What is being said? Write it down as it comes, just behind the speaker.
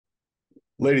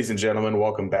Ladies and gentlemen,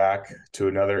 welcome back to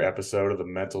another episode of the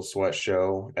Mental Sweat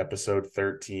Show, episode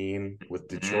 13, with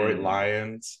Detroit Mm.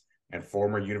 Lions and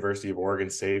former University of Oregon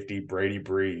safety Brady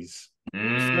Breeze.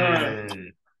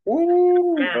 Mm.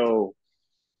 Woo! Oh,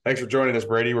 Thanks for joining us,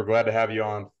 Brady. We're glad to have you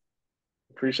on.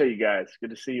 appreciate you guys.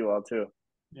 Good to see you all too.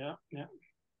 Yeah.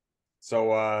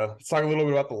 So let's talk a little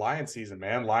bit about the Lions season,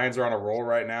 man. Lions are on a roll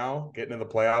right now, getting in the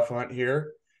playoff hunt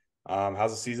here. How's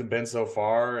the season been so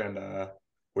far, and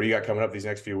what do you got coming up these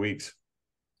next few weeks?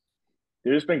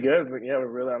 Dude, it's been good. Yeah, we're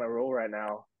really on a roll right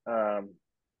now.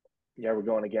 Yeah, we're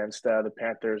going against the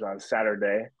Panthers on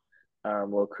Saturday.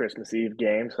 Little Christmas Eve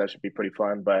game, so that should be pretty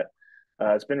fun. But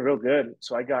it's been real good.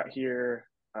 So I got here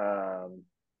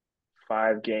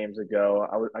 5 games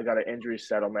ago. I got an injury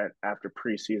settlement after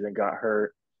preseason. Got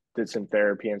hurt, did some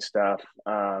therapy and stuff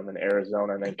in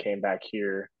Arizona, and then came back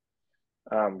here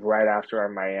right after our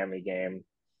Miami game.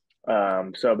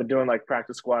 So I've been doing like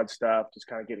practice squad stuff, just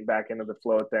kind of getting back into the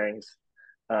flow of things.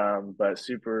 But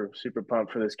super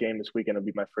pumped for this game this weekend. It'll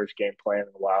be my first game playing in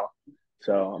a while,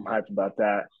 so I'm hyped about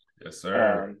that. Yes,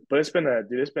 sir. But it's been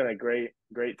a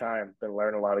great time. Been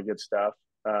learning a lot of good stuff.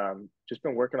 Just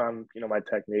been working on my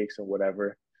techniques and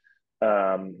whatever.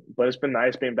 But it's been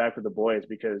nice being back with the boys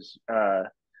because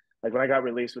like when I got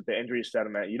released with the injury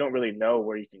settlement, you don't really know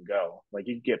where you can go. Like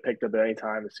you can get picked up at any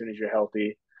time as soon as you're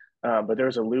healthy. But there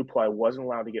was a loophole. I wasn't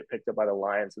allowed to get picked up by the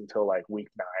Lions until like week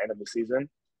 9 of the season.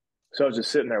 So I was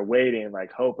just sitting there waiting,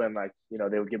 like hoping, like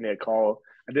they would give me a call.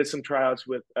 I did some tryouts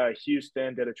with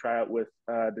Houston, did a tryout with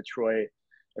Detroit,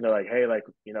 and they're like, "Hey, like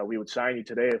we would sign you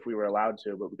today if we were allowed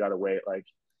to, but we got to wait like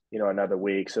another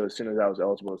week." So as soon as I was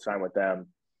eligible to sign with them,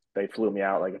 they flew me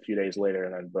out like a few days later,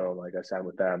 and then boom, like I signed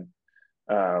with them.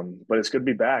 But it's good to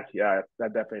be back. Yeah,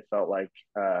 that definitely felt like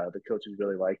the coaches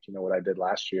really liked what I did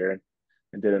last year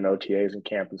and did an OTAs and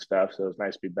camp and stuff. So it was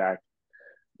nice to be back.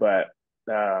 But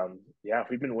yeah,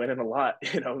 we've been winning a lot.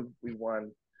 We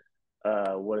won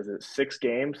what is it, 6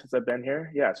 games since I've been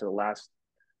here? Yeah, so the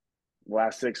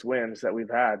last 6 wins that we've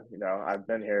had, I've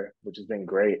been here, which has been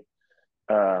great.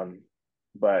 Um,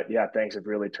 but yeah, things have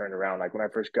really turned around. Like when I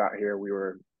first got here, we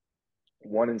were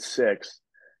 1-6,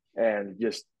 and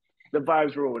just the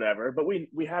vibes were whatever. But we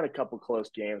had a couple close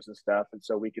games and stuff, and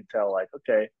so we could tell like,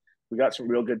 okay, we got some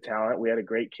real good talent. We had a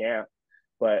great camp,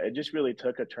 but it just really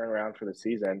took a turnaround for the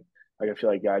season. Like I feel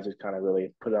like guys just kind of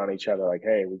really put it on each other. Like,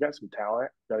 hey, we got some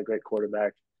talent, got a great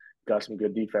quarterback, got some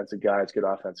good defensive guys, good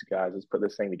offensive guys. Let's put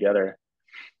this thing together.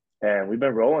 And we've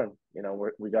been rolling.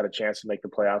 We got a chance to make the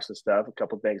playoffs and stuff. A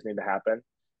couple things need to happen,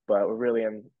 but we're really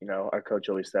in. Our coach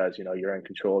always says, you're in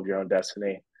control of your own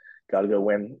destiny. Got to go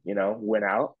win. Win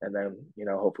out, and then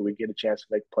hopefully we get a chance to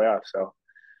make the playoffs. So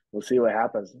we'll see what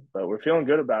happens. But we're feeling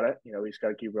good about it. We just got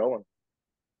to keep rolling.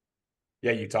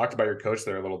 Yeah, you talked about your coach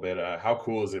there a little bit. How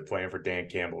cool is it playing for Dan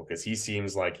Campbell? Because he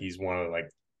seems like he's one of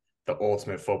like the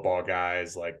ultimate football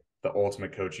guys, like the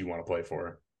ultimate coach you want to play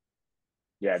for.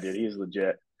 Yeah, dude, he's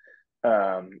legit.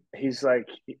 He's like,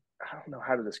 I don't know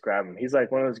how to describe him. He's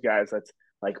like one of those guys that's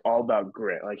like all about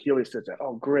grit. Like he always says,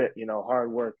 "Oh, grit,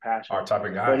 hard work, Our passion." type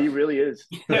of But guy. he really is.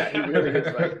 Yeah, he really is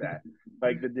like that.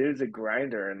 Like the dude's a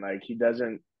grinder, and like he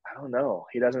doesn't. I don't know.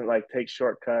 He doesn't like take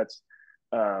shortcuts.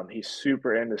 He's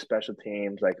super into special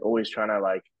teams. Like always trying to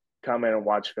like come in and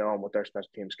watch film with our special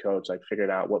teams coach. Like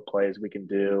figuring out what plays we can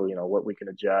do. What we can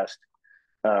adjust.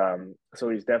 So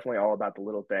he's definitely all about the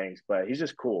little things, but he's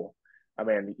just cool. I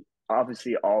mean,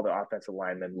 obviously all the offensive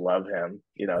linemen love him,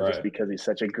 just Right. because he's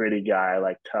such a gritty guy,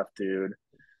 like tough dude.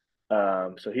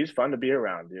 So he's fun to be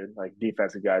around, dude. Like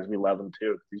defensive guys, we love him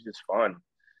too. He's just fun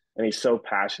and he's so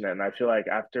passionate. And I feel like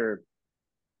after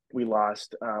we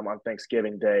lost on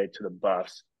Thanksgiving Day to the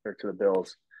Buffs or to the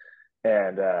Bills,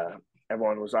 and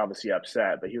everyone was obviously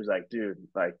upset, but he was like, dude,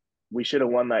 like we should have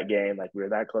won that game. Like we were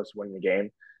that close to winning the game,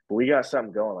 but we got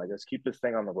something going. Like let's keep this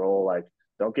thing on the roll. Like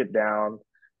don't get down,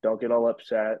 don't get all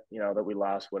upset, that we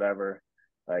lost, whatever.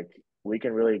 Like we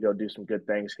can really go do some good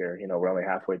things here. We're only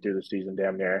halfway through the season,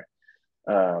 damn near.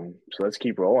 So let's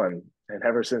keep rolling. And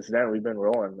ever since then, we've been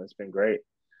rolling. It's been great.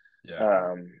 Yeah.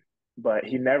 Um, but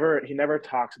he never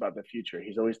talks about the future.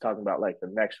 He's always talking about like the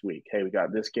next week. Hey, we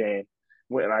got this game.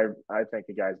 And I think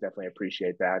the guys definitely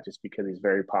appreciate that just because he's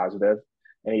very positive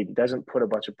and he doesn't put a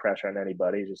bunch of pressure on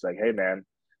anybody. He's just like, hey man,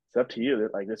 it's up to you.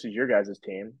 Like this is your guys'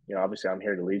 team. Obviously I'm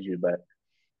here to lead you, but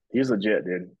he's legit,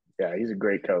 dude. Yeah, he's a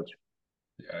great coach.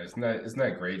 Yeah. Isn't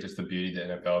that great? Just the beauty of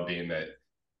the NFL being that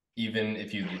even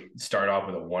if you start off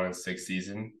with a 1-6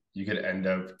 season, you could end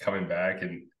up coming back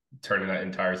and turning that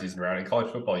entire season around. In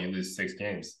college football, you lose 6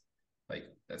 games. Like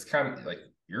that's kind of like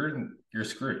you're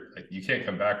screwed. Like you can't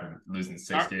come back from losing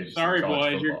 6 games Sorry, in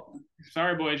college boys. football.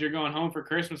 Sorry, boys. You're going home for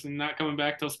Christmas and not coming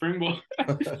back till spring ball.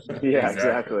 Yeah,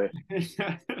 exactly.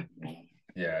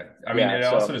 Yeah, I mean, Yeah, and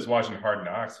so- also just watching Hard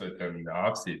Knocks with them in the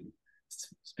offseason.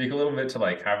 Speak a little bit to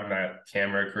like having that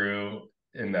camera crew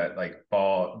in that like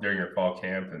fall during your fall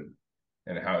camp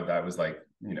and how that was like,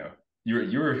 you know,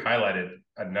 you were highlighted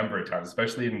a number of times,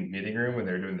 especially in the meeting room when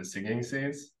they were doing the singing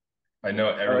scenes. I know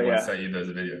everyone yeah. sent you those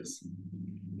videos.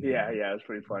 Yeah, it was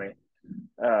pretty funny.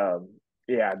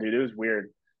 Yeah, dude, it was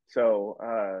weird. So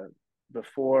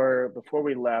before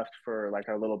we left for like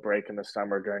our little break in the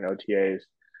summer during OTAs,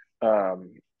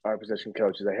 our position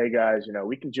coach is like, "Hey guys, you know,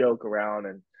 we can joke around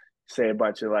and say a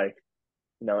bunch of like,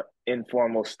 you know,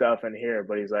 informal stuff in here,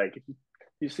 but he's like,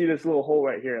 you see this little hole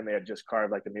right here, and they had just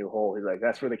carved like a new hole. He's like,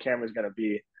 that's where the camera's gonna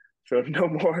be. So no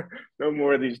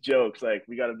more of these jokes. Like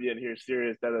we got to be in here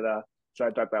serious, da da da." So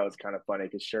I thought that was kind of funny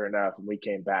because sure enough, when we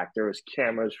came back, there was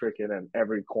cameras freaking in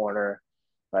every corner.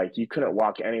 Like you couldn't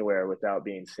walk anywhere without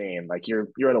being seen. Like you're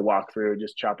at a walkthrough,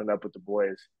 just chopping up with the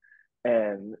boys,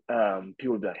 and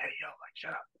people would be like, "Hey, yo, like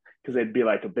shut up," because they'd be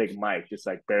like a big mic, just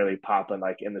like barely popping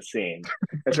like in the scene,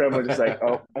 and so everyone's just like,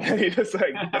 "Oh," and you just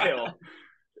like bail.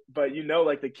 But you know,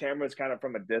 like the camera's kind of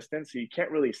from a distance, so you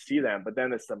can't really see them. But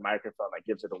then it's the microphone that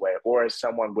gives it away, or it's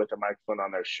someone with a microphone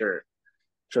on their shirt.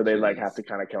 So they like have to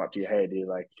kind of come up to you, "Hey, dude,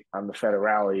 like I'm the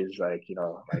federales, like you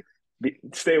know, like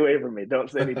stay away from me.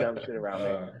 Don't say any dumb shit around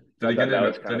me." Did he get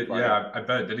it? Funny. Yeah, I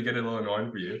bet. Did it get a little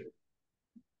annoying for you?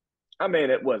 I mean,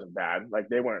 it wasn't bad. Like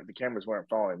the cameras weren't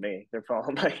following me. They're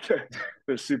following like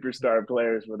the superstar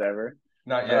players, whatever.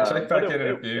 Not yet. Check back in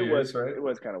a few years, right? It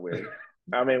was kind of weird.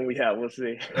 I mean, we'll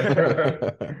see.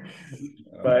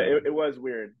 But it was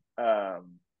weird.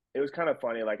 It was kind of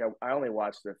funny. Like I only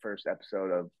watched the first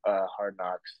episode of Hard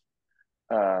Knocks,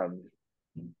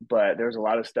 but there was a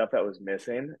lot of stuff that was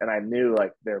missing, and I knew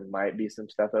like there might be some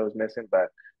stuff that was missing, but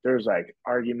there was like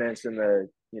arguments in the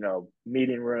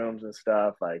meeting rooms and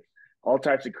stuff, like all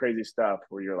types of crazy stuff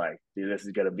where you're like, dude, this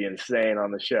is gonna be insane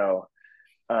on the show.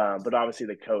 But obviously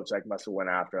the coach like must have went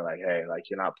after like, hey, like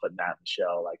you're not putting that in the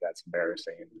show, like that's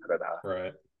embarrassing.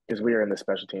 Right. Because we were in the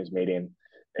special teams meeting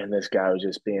and this guy was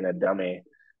just being a dummy.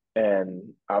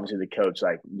 And obviously the coach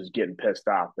like was getting pissed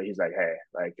off, but he's like, hey,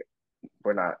 like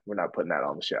we're not putting that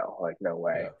on the show. Like, no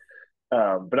way.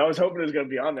 Yeah. But I was hoping it was gonna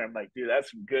be on there. I'm like, dude,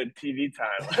 that's some good TV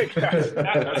time. Like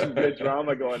that's some good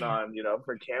drama going on,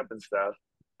 for camp and stuff.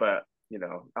 But,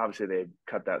 obviously they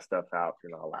cut that stuff out if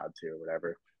you're not allowed to or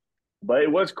whatever. But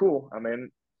it was cool. I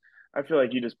mean, I feel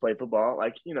like you just play football.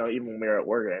 Like, even when we were at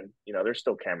Oregon, there's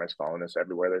still cameras following us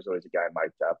everywhere. There's always a guy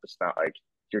mic'd up. It's not like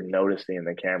you're noticing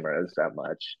the cameras that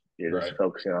much. You're just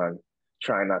focusing on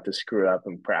trying not to screw up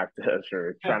in practice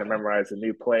or trying to memorize the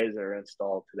new plays that are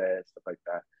installed today and stuff like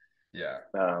that. Yeah.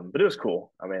 But it was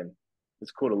cool. I mean,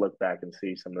 it's cool to look back and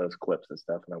see some of those clips and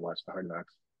stuff when I watched the Hard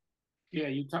Knocks. Yeah,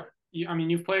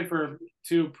 you've played for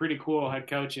two pretty cool head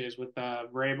coaches with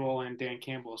Vrabel and Dan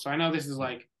Campbell. So I know this is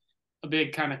like a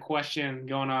big kind of question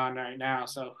going on right now.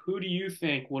 So who do you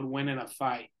think would win in a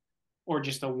fight or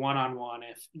just a one-on-one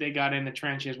if they got in the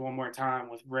trenches one more time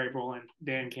with Vrabel and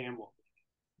Dan Campbell?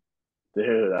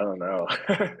 Dude, I don't know.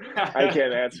 I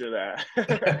can't answer that.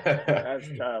 That's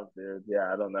tough, dude.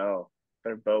 Yeah, I don't know.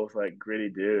 They're both like gritty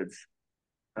dudes.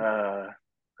 I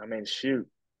mean, shoot.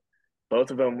 Both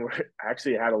of them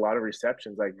actually had a lot of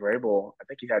receptions. Like Vrabel, I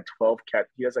think he had 12 catch.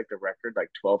 He has like the record, like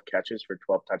 12 catches for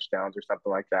 12 touchdowns or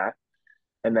something like that.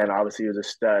 And then obviously he was a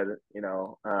stud,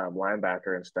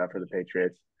 linebacker and stuff for the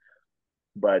Patriots.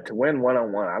 But to win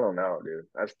one-on-one, I don't know, dude.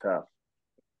 That's tough.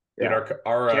 Yeah, dude,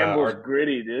 our Campbell's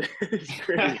gritty, dude. He's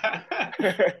gritty.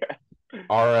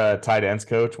 Our tight ends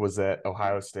coach was at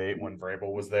Ohio State when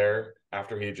Vrabel was there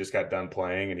after he just got done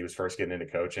playing and he was first getting into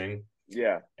coaching.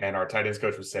 Yeah. And our tight ends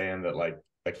coach was saying that like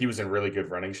he was in really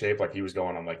good running shape. Like he was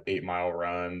going on like 8-mile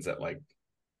runs at like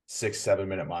 6-7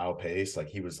 minute mile pace. Like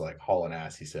he was like hauling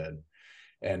ass, he said.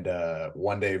 And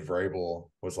one day Vrabel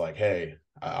was like, hey,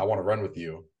 I want to run with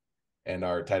you. And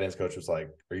our tight ends coach was like,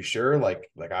 are you sure? Like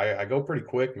I go pretty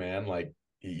quick, man. Like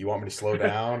you want me to slow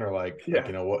down or like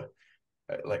what?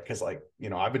 Like, cause like,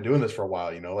 I've been doing this for a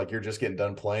while, like you're just getting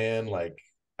done playing. Like,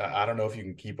 I don't know if you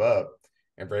can keep up.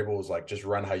 And Vrabel was like, just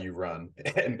run how you run.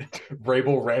 And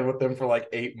Vrabel ran with them for like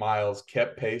 8 miles,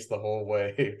 kept pace the whole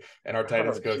way. And our tight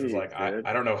ends coach was like,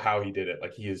 I don't know how he did it.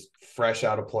 Like he is fresh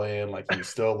out of playing. Like he was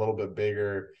still a little bit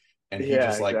bigger. And he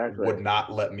just like would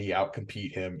not let me out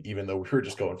compete him, even though we were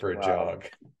just going for a jog.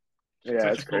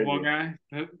 Yeah, such a football guy.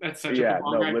 That's such a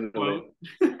football guy. Literally.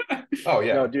 Oh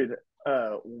yeah. No, dude.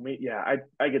 I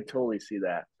could totally see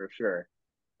that for sure.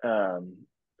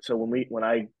 so when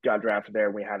I got drafted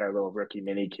there, we had our little rookie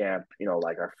mini camp,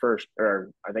 like our first,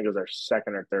 or I think it was our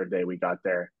second or third day we got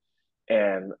there.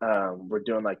 And we're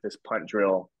doing like this punt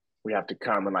drill. We have to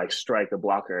come and like strike the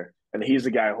blocker. And he's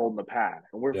the guy holding the pad.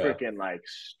 And we're Yeah. freaking like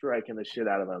striking the shit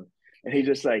out of him. And he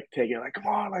just like taking it like, come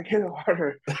on, like hit it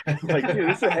harder. I'm like, dude,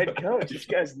 this is a head coach. This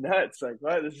guy's nuts. Like,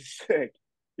 what? This is sick.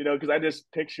 Because I just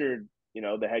pictured,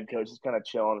 the head coach just kind of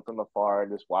chilling from afar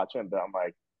and just watching. But I'm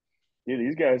like, dude,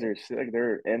 these guys are sick.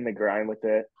 They're in the grind with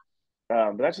it.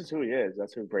 But that's just who he is.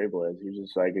 That's who Vrabel is. He's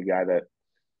just like a guy that,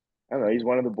 I don't know, he's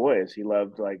one of the boys. He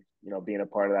loved like, being a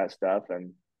part of that stuff.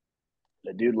 And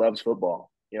the dude loves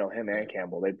football. Him and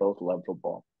Campbell, they both love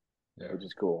football, which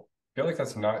is cool. I feel like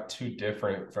that's not too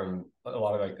different from a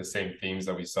lot of like the same themes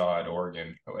that we saw at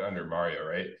Oregon under Mario,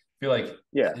 right? I feel like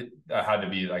it had to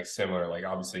be like similar, like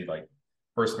obviously like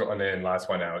first one in, last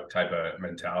one out type of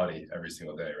mentality every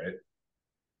single day, right?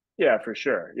 Yeah, for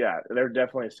sure. Yeah, they're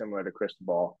definitely similar to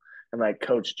Cristobal and like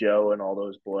Coach Joe and all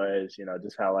those boys.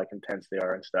 Just how like intense they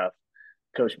are and stuff.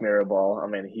 Coach Mirabal, I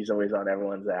mean, he's always on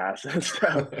everyone's ass and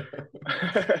stuff.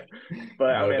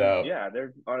 But No doubt. yeah,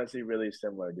 they're honestly really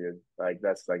similar, dude. Like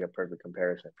that's like a perfect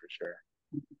comparison for sure.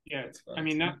 Yeah, I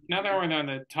mean, now that we're on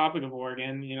the topic of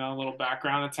Oregon, a little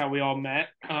background. That's how we all met.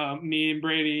 Me and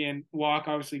Brady and Walk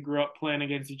obviously grew up playing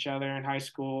against each other in high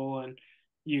school and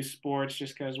youth sports,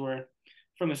 just because we're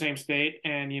from the same state,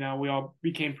 and we all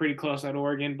became pretty close at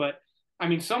Oregon. But I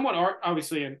mean, somewhat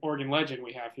obviously an Oregon legend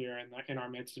we have here in our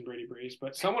midst in Brady Breeze,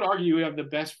 but some would argue we have the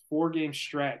best 4-game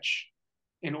stretch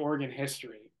in Oregon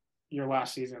history. Your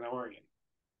last season at Oregon.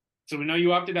 So we know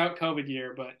you opted out COVID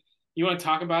year, but you want to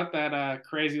talk about that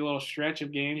crazy little stretch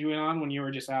of games you went on when you were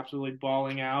just absolutely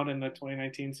balling out in the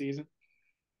 2019 season?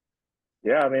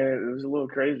 Yeah, I mean, it was a little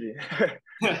crazy.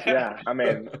 Yeah, I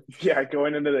mean,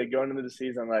 going into the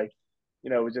season, like,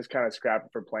 we just kind of scrapping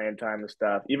for playing time and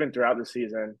stuff. Even throughout the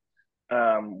season,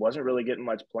 wasn't really getting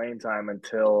much playing time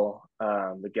until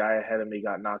the guy ahead of me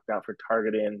got knocked out for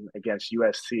targeting against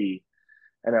USC.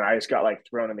 And then I just got like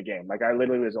thrown in the game. Like I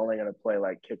literally was only going to play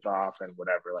like kickoff and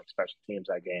whatever, like special teams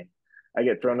that game. I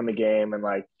get thrown in the game and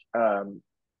like,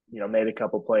 made a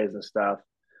couple plays and stuff.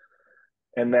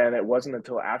 And then it wasn't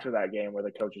until after that game where the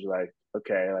coach was like,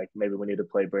 okay, like maybe we need to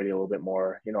play Brady a little bit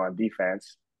more, on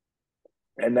defense.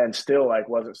 And then still like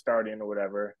wasn't starting or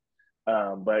whatever,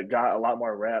 but got a lot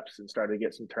more reps and started to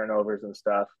get some turnovers and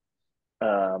stuff.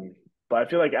 But I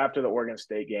feel like after the Oregon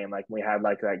State game, like we had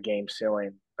like that game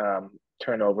sealing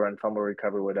turnover and fumble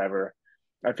recovery, whatever.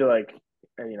 I feel like,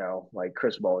 like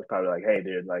Chris Ball was probably like, hey,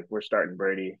 dude, like we're starting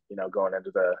Brady, going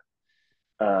into the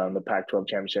Pac-12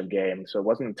 championship game. So it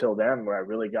wasn't until then where I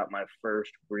really got my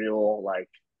first real like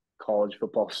college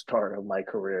football start of my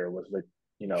career was the,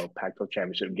 Pac-12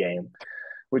 championship game,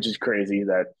 which is crazy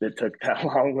that it took that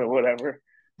long, but whatever.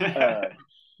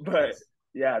 But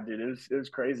yeah, dude, it was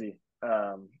crazy.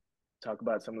 Talk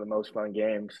about some of the most fun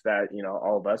games that,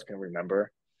 all of us can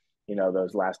remember.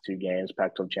 Those last 2 games,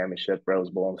 Pac-12 championship, Rose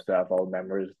Bowl and stuff, all the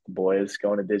memories, the boys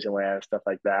going to Disneyland, stuff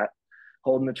like that,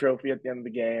 holding the trophy at the end of the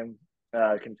game,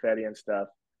 confetti and stuff.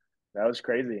 That was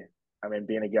crazy. I mean,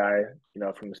 being a guy,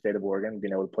 from the state of Oregon,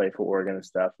 being able to play for Oregon and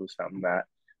stuff was something that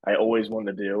I always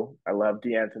wanted to do. I love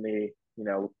D'Anthony,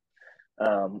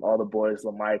 all the boys,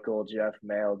 LaMichael, Jeff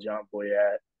Mail, John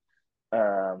Boyette,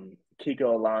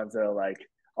 Kiko Alonso, like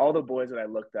all the boys that I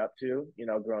looked up to,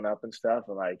 growing up and stuff,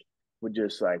 and like would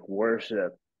just like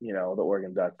worship, the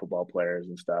Oregon Duck football players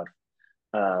and stuff.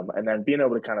 And then being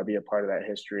able to kind of be a part of that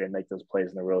history and make those plays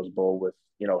in the Rose Bowl with,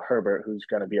 Herbert, who's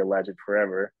going to be a legend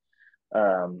forever.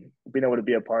 Being able to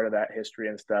be a part of that history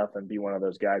and stuff and be one of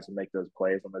those guys and make those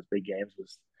plays on those big games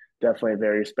was definitely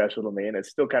very special to me. And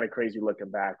it's still kind of crazy looking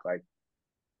back, like,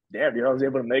 damn, I was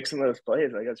able to make some of those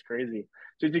plays. Like, that's crazy.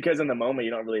 Just because in the moment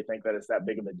you don't really think that it's that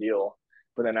big of a deal.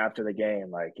 But then after the game,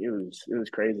 like it was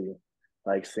crazy.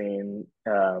 Like seeing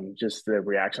just the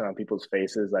reaction on people's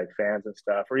faces, like fans and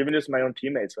stuff, or even just my own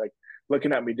teammates, like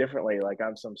looking at me differently, like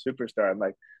I'm some superstar. I'm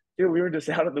like, dude, we were just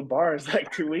out at the bars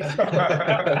like 2 weeks ago.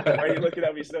 Why are you looking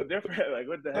at me so different? Like,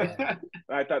 what the heck?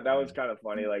 I thought that was kind of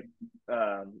funny. Like,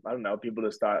 I don't know, people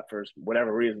just thought for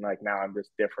whatever reason, like now I'm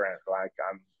just different, like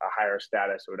I'm a higher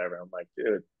status or whatever. I'm like,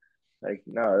 dude, like,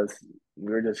 no,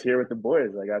 we were just here with the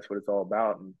boys. Like, that's what it's all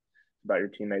about, and about your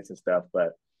teammates and stuff.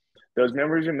 But those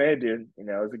memories are made, dude. It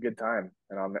was a good time,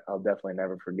 and I'll definitely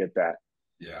never forget that.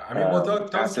 Yeah, I mean, well,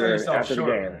 don't sell yourself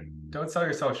short. Don't sell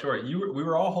yourself short. We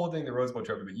were all holding the Rose Bowl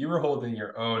trophy, but you were holding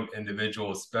your own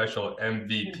individual special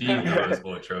MVP of the Rose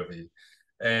Bowl trophy.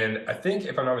 And I think,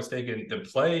 if I'm not mistaken, the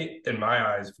play in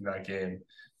my eyes from that game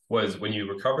was when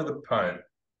you recovered the punt,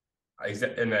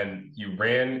 and then you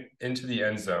ran into the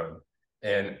end zone,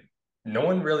 And no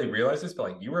one really realized this,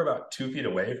 but like you were about 2 feet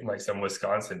away from like some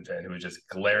Wisconsin fan who was just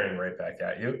glaring right back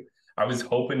at you. I was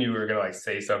hoping you were gonna like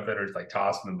say something or just like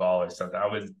toss him the ball or something. I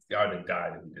would have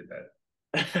died if you did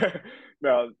that.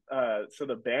 No, so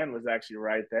the band was actually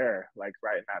right there, like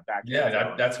right in that back Yeah, end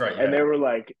zone. that's right. Yeah. And they were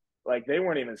like they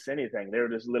weren't even saying anything. They were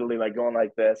just literally like going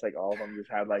like this, like all of them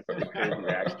just had like these crazy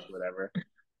reactions or whatever.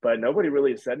 But nobody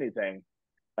really said anything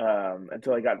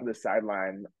until I got to the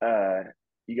sideline.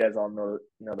 You guys all know,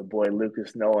 the boy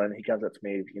Lucas Nolan. He comes up to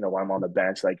me, while I'm on the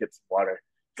bench, like get some water.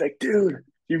 He's like, "Dude,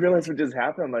 you realize what just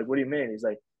happened?" I'm like, "What do you mean?" He's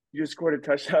like, "You just scored a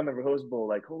touchdown in the Rose Bowl."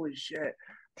 Like, holy shit.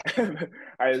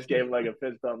 I just gave him like a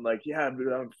fist bump, like, "Yeah,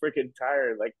 dude, I'm freaking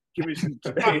tired. Like, give me some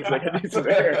space. Like, I need some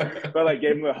air." But like,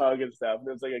 gave him a hug and stuff.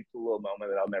 It was like a cool little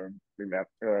moment that I'll never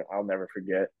remember. I'll never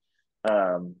forget.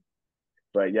 Um,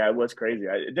 but yeah, it was crazy.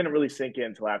 It didn't really sink in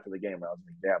until after the game. I was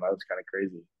like, "Damn, that was kind of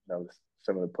crazy."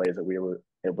 Some of the plays that we were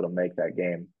able to make that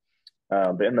game.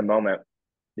 But in the moment,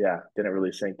 yeah, didn't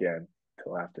really sink in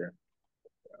until after.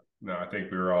 No, I think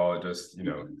we were all just,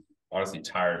 honestly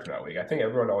tired from that week. I think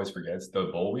everyone always forgets the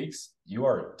bowl weeks. You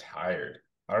are tired.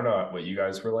 I don't know what you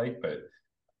guys were like, but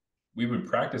we would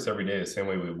practice every day the same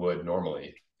way we would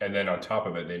normally. And then on top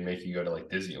of it, they'd make you go to like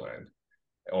Disneyland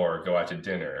or go out to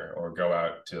dinner or go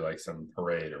out to like some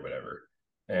parade or whatever.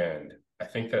 And I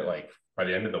think that like by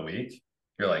the end of the week,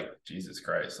 you're like, Jesus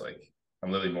Christ, like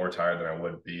I'm literally more tired than I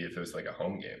would be if it was like a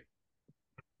home game.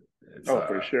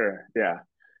 For sure. Yeah.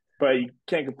 But you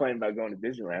can't complain about going to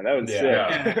Disneyland. That was sick.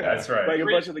 Yeah, that's right. Like a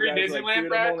bunch of the guys Disneyland, like, "Dude,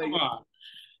 Brad? I'm only..." Come on.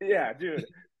 Yeah, dude.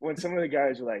 When some of the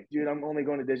guys are like, "Dude, I'm only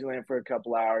going to Disneyland for a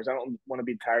couple hours. I don't want to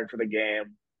be tired for the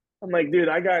game." I'm like, "Dude,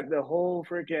 I got the whole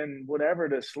freaking whatever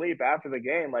to sleep after the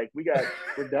game. Like,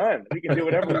 we're done. We can do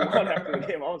whatever we want after the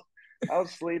game. I'll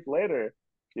sleep later,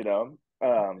 you know."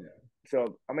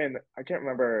 So I mean, I can't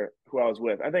remember who I was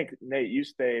with. I think Nate,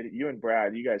 you and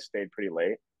Brad, you guys stayed pretty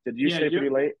late. Did you stay pretty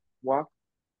late? Walk?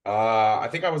 I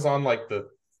think I was on like the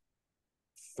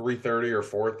 3:30 or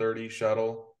 4:30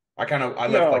 shuttle. I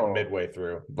left like midway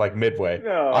through, like midway.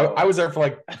 No. I was there for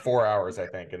like 4 hours, I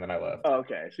think, and then I left. Oh,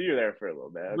 okay, so you're there for a little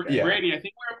bit. Okay. Yeah. Brady,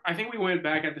 I think we went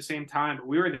back at the same time, but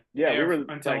we were there. Yeah, we were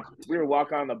until like we were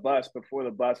walking on the bus before the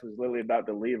bus was literally about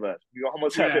to leave us. We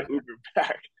almost had to Uber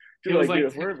back. Dude, dude,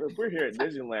 if we're here at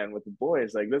Disneyland with the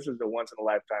boys, like this is the once in a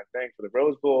lifetime thing for the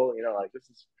Rose Bowl. Like this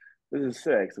is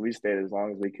sick. So we stayed as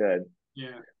long as we could.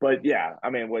 Yeah. But yeah, I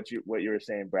mean, what you were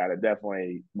saying, Brad, it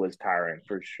definitely was tiring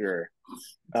for sure.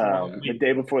 The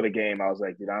day before the game, I was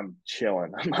like, "Dude, I'm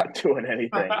chilling. I'm not doing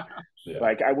anything."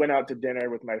 Like I went out to dinner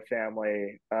with my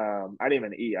family. I didn't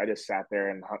even eat. I just sat there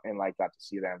and like got to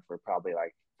see them for probably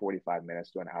like 45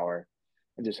 minutes to an hour,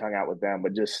 and just hung out with them.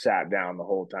 But just sat down the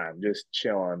whole time, just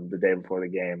chilling the day before the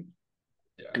game.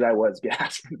 Because I was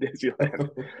gassed from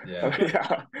Disneyland.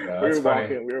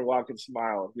 We were walking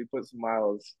smiles. We put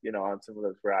smiles, on some of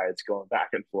those rides going back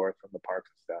and forth from the parks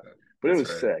and stuff. But it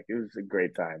was sick. It was a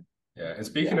great time. Yeah. And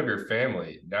speaking of your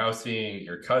family, now seeing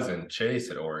your cousin Chase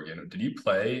at Oregon, did you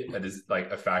play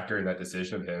like a factor in that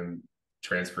decision of him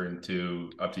transferring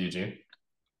up to Eugene?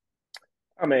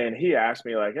 I mean, he asked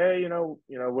me like, "Hey,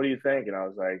 what do you think?" And I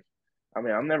was like, "I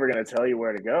mean, I'm never gonna tell you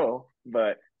where to go,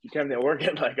 but you come to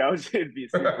Oregon, like I was it'd be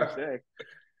super sick,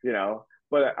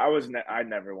 But I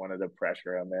never wanted to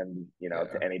pressure him in,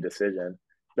 to any decision.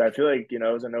 But I feel like, it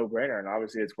was a no-brainer, and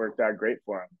obviously it's worked out great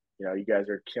for him. You guys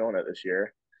are killing it this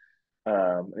year.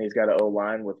 And he's got an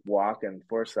O-line with Walk and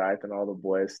Forsyth and all the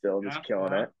boys still just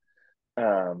killing it.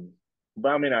 But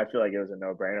I mean, I feel like it was a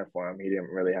no-brainer for him. He didn't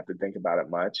really have to think about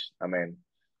it much. I mean,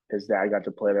 his dad got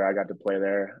to play there. I got to play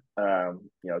there.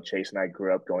 Chase and I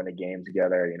grew up going to games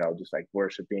together, just like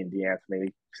worshiping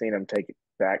D'Anthony, seeing him take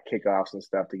back kickoffs and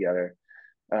stuff together.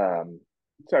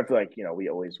 So I feel like, we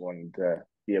always wanted to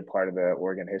be a part of the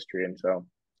Oregon history. And so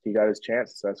he got his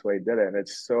chance. So that's why he did it. And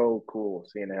it's so cool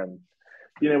seeing him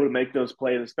being able to make those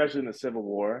plays, especially in the Civil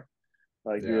War.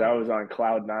 Like, dude, I was on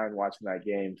cloud nine watching that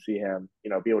game, see him,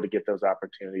 be able to get those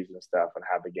opportunities and stuff and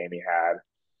have the game he had.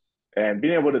 And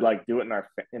being able to like do it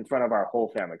in front of our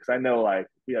whole family, because I know like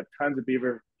we have tons of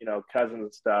Beaver, cousins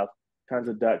and stuff, tons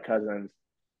of Duck cousins,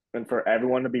 and for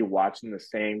everyone to be watching the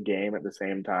same game at the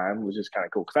same time was just kind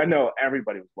of cool. Because I know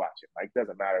everybody was watching. Like,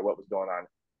 doesn't matter what was going on,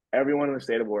 everyone in the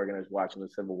state of Oregon is watching the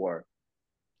Civil War.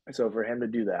 And so for him to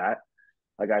do that,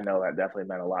 like I know that definitely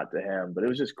meant a lot to him. But it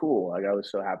was just cool. Like I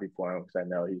was so happy for him because I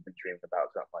know he's been dreaming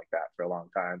about something like that for a long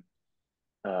time.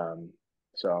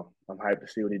 So I'm hyped to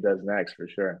see what he does next for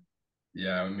sure.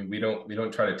 Yeah, I mean we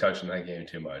don't try to touch on that game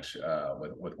too much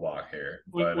with Walk here,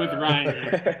 with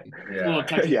Ryan.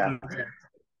 Yeah.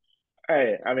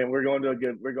 Hey, I mean, we're going to a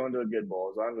good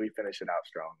bowl. As long as we finish it out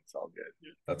strong, it's all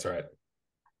good. That's right.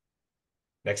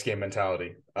 Next game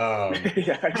mentality. Yeah,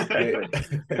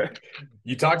 exactly.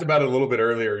 You talked about it a little bit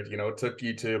earlier. It took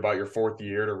you to about your fourth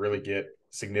year to really get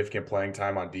significant playing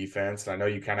time on defense. And I know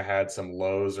you kind of had some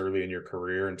lows early in your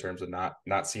career in terms of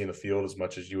not seeing the field as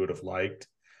much as you would have liked.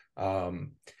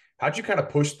 How'd you kind of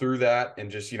push through that and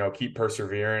just, keep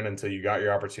persevering until you got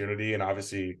your opportunity? And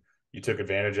obviously you took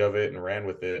advantage of it and ran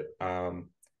with it.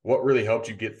 What really helped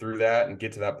you get through that and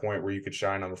get to that point where you could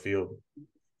shine on the field?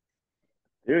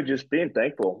 Dude, just being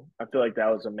thankful. I feel like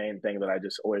that was the main thing that I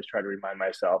just always try to remind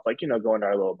myself. Like, going to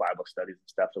our little Bible studies and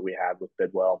stuff that we had with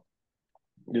Bidwell.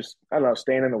 Just, I don't know,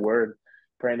 staying in the Word,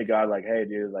 praying to God, like, hey,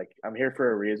 dude, like, I'm here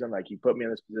for a reason. Like, you put me in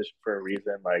this position for a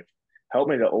reason. Like, help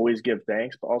me to always give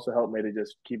thanks, but also help me to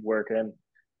just keep working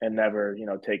and never,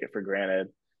 take it for granted.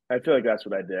 I feel like that's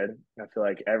what I did. I feel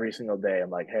like every single day I'm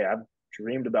like, hey, I've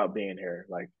dreamed about being here.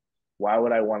 Like, why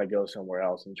would I want to go somewhere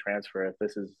else and transfer if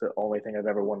this is the only thing I've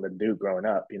ever wanted to do growing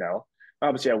up?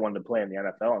 Obviously, I wanted to play in the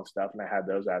NFL and stuff, and I had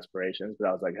those aspirations, but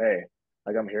I was like, hey,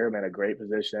 like, I'm here, I'm in a great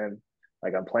position.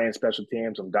 Like, I'm playing special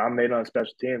teams, I'm dominating on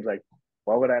special teams. Like,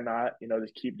 why would I not,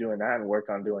 just keep doing that and work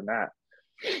on doing that?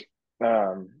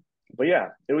 But yeah,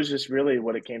 it was just really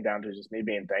what it came down to, just me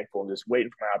being thankful and just waiting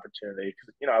for my opportunity.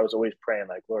 Because, I was always praying,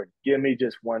 like, Lord, give me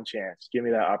just one chance, give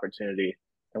me that opportunity.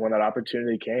 And when that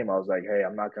opportunity came, I was like, hey,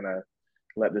 I'm not going to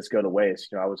let this go to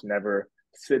waste. I was never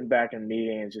sitting back in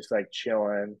meetings, just like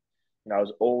chilling. I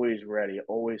was always ready,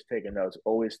 always taking notes,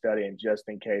 always studying just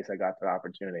in case I got the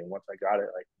opportunity. And once I got it,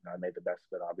 like, I made the best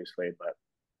of it, obviously. But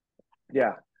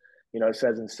yeah, it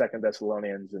says in Second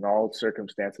Thessalonians, in all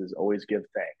circumstances, always give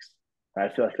thanks. And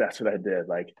I feel like that's what I did.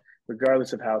 Like,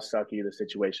 regardless of how sucky the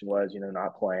situation was,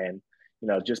 not playing,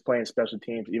 just playing special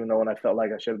teams, even though when I felt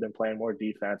like I should have been playing more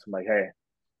defense, I'm like, hey,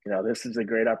 this is a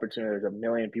great opportunity. There's a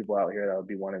million people out here that would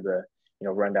be wanting to,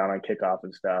 run down on kickoff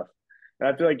and stuff. And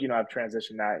I feel like, I've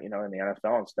transitioned that, in the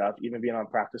NFL and stuff, even being on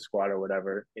practice squad or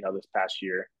whatever, this past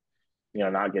year,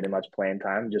 not getting much playing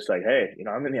time, just like, hey,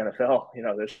 I'm in the NFL,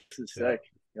 this is sick.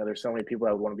 There's so many people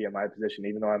that want to be in my position,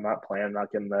 even though I'm not playing, I'm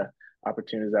not getting the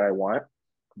opportunities that I want.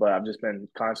 But I've just been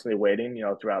constantly waiting,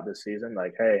 throughout this season,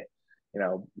 like, hey,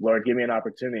 Lord, give me an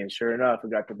opportunity. And sure enough,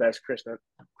 we got the best Christmas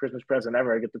present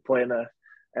ever. I get to play in the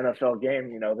NFL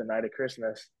game, the night of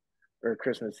Christmas or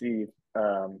Christmas Eve.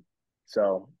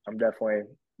 So I'm definitely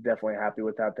happy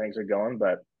with how things are going,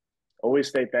 but always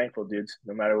stay thankful, dudes,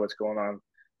 no matter what's going on.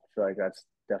 I feel like that's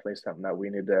definitely something that we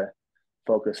need to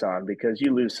focus on, because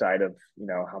you lose sight of,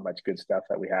 how much good stuff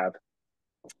that we have,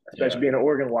 especially being an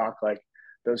Oregon walk. Like,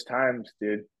 those times,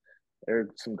 dude, there are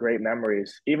some great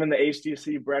memories. Even the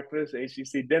HTC breakfast,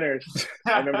 HTC dinners.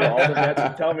 I remember all the vets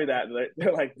would tell me that.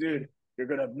 They're like, dude, you're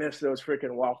going to miss those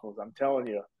freaking waffles. I'm telling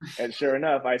you. And sure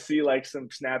enough, I see like some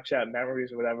Snapchat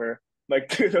memories or whatever.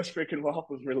 Like, dude, those freaking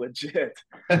waffles were legit.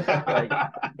 Like,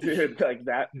 dude, like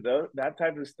that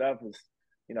type of stuff is,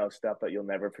 stuff that you'll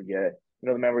never forget.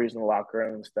 The memories in the locker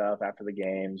room and stuff after the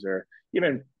games, or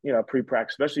even,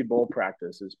 pre-practice, especially bowl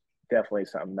practice, is definitely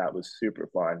something that was super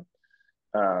fun.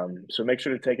 So make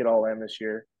sure to take it all in this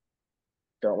year.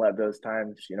 Don't let those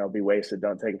times, be wasted.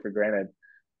 Don't take it for granted,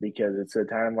 because it's a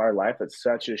time of our life that's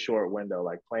such a short window,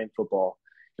 like playing football.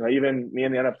 Even me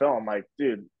in the NFL, I'm like,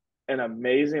 dude, an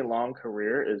amazing long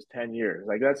career is 10 years.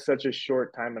 Like, that's such a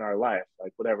short time in our life.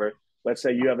 Like, whatever, let's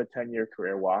say you have a 10-year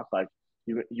career walk, like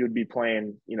you would be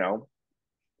playing,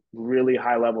 really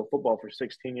high level football for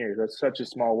 16 years. That's such a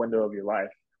small window of your life.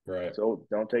 Right. So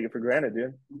don't take it for granted,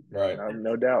 dude. Right.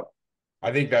 No doubt.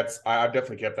 I think I've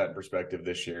definitely kept that in perspective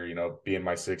this year, being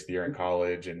my 6th year in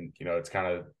college, and, it's kind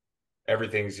of,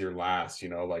 everything's your last,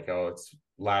 like, oh, it's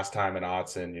last time in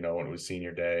Autzen, when it was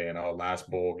senior day, and last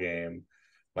bowl game.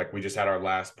 Like, we just had our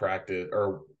last practice,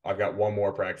 or I've got one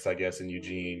more practice, I guess, in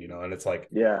Eugene, and it's like,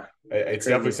 yeah, it's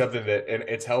definitely something that, and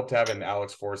it's helped having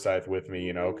Alex Forsyth with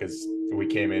me, because we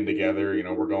came in together,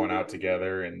 we're going out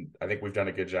together, and I think we've done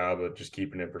a good job of just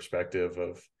keeping in perspective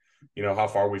of, how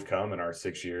far we've come in our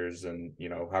 6 years, and,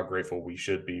 how grateful we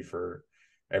should be for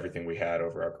everything we had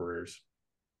over our careers.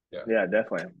 Yeah,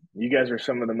 definitely. You guys are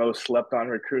some of the most slept on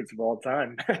recruits of all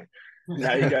time.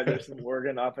 Now you guys are some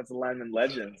Oregon offensive lineman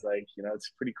legends. Like, it's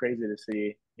pretty crazy to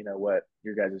see, what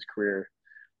your guys' career,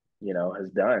 has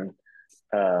done.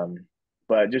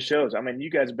 But it just shows, I mean, you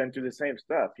guys have been through the same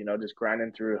stuff, just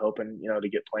grinding through, hoping, to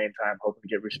get playing time, hoping to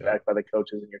get respect by the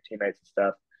coaches and your teammates and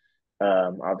stuff.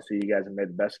 Obviously you guys have made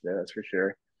the best of it, that's for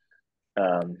sure.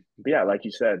 But yeah, like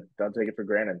you said, don't take it for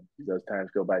granted. Those times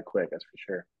go by quick, that's for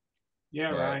sure.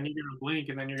 Yeah, Ryan, you're gonna blink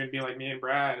and then you're gonna be like me and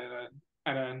Brad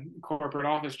at a corporate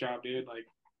office job, dude. Like,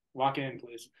 Walk in,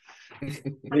 please.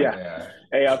 Yeah.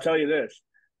 Hey, I'll tell you this.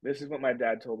 This is what my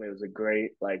dad told me. It was a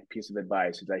great like piece of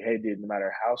advice. He's like, hey, dude, no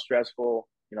matter how stressful,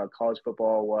 college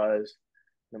football was,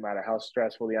 no matter how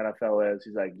stressful the NFL is,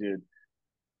 he's like, dude,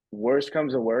 worst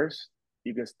comes to worst,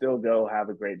 you can still go have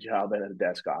a great job in a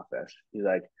desk office. He's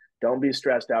like, don't be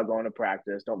stressed out going to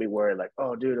practice. Don't be worried like,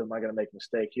 oh, dude, am I going to make a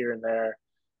mistake here and there?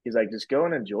 He's like, just go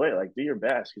and enjoy it. Like, do your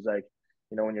best. He's like,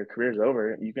 when your career's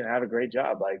over, you can have a great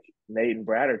job. Like Nate and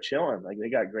Brad are chilling. Like they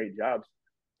got great jobs.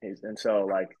 And so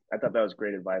like, I thought that was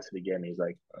great advice that he gave me. He's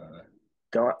like,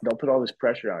 don't put all this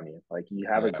pressure on you. Like you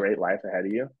have a great life ahead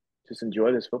of you. Just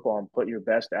enjoy this football and put your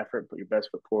best effort, put your best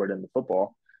foot forward in the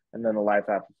football. And then the life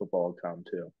after football will come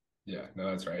too. Yeah, no,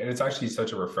 that's right. And it's actually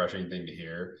such a refreshing thing to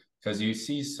hear because you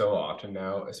see so often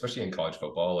now, especially in college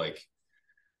football, like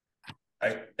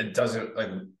it doesn't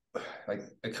like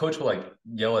a coach will like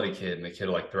yell at a kid and the kid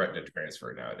will like threaten to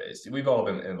transfer nowadays. We've all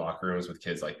been in locker rooms with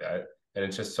kids like that. And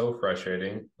it's just so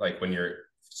frustrating. Like when you're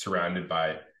surrounded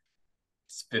by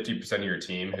 50% of your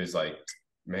team who's like,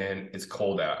 man, it's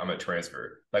cold out. I'm a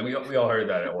transfer. Like we all heard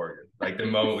that at Oregon, like the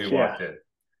moment we walked in.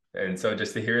 And so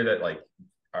just to hear that, like,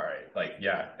 all right, like,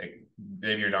 yeah,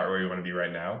 maybe you're not where you want to be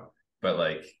right now, but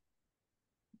like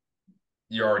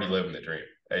you're already living the dream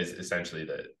is essentially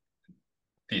the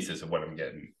thesis of what I'm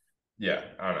getting. Yeah,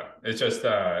 I don't know. It's just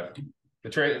and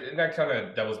that kind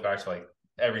of doubles back to like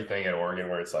everything at Oregon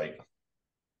where it's like,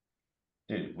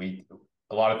 dude,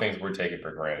 a lot of things we're taking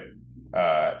for granted.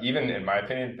 Even in my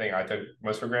opinion, the thing I took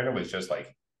most for granted was just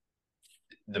like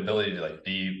the ability to like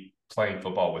be playing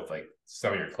football with like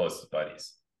some of your closest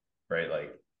buddies, right?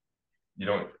 Like you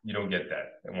don't get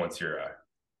that. And once you're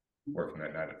working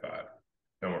at 9 to 5,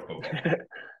 no more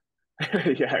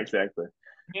football. Yeah, exactly.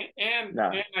 And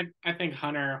I think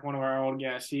Hunter, one of our old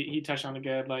guests, he touched on it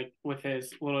good, like with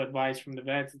his little advice from the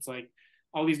vets. It's like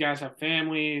all these guys have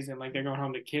families and like they're going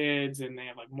home to kids and they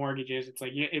have like mortgages. It's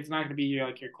like it's not going to be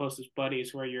like your closest buddies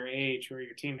who are your age, who are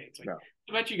your teammates. Like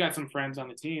I bet you got some friends on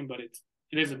the team, but it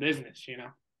is a business,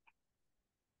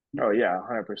 Oh yeah,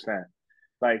 100%.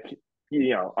 Like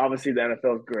obviously the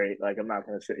NFL is great. Like I'm not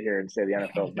going to sit here and say the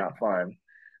NFL is not fun,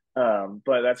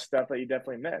 but that's stuff that you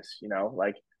definitely miss.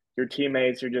 Like your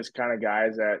teammates are just kind of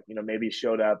guys that maybe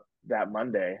showed up that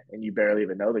Monday and you barely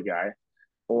even know the guy.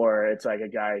 Or it's like a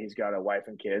guy, he's got a wife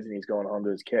and kids and he's going home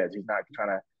to his kids. He's not trying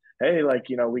to, hey, like,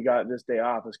 we got this day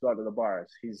off. Let's go out to the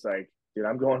bars. He's like, dude,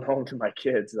 I'm going home to my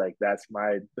kids. Like, that's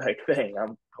my like thing.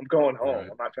 I'm going home. Right.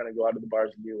 I'm not trying to go out to the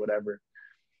bars and do whatever.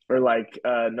 Or like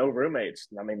no roommates.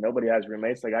 I mean, nobody has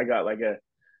roommates. Like I got like a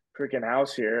freaking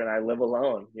house here and I live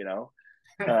alone,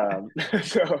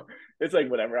 so it's like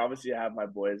whatever. Obviously I have my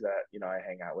boys that, I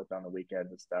hang out with on the weekends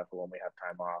and stuff when we have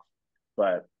time off.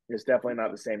 But it's definitely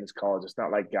not the same as college. It's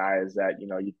not like guys that,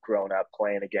 you've grown up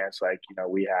playing against like,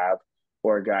 we have,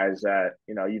 or guys that,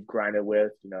 you've grinded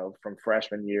with, from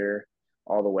freshman year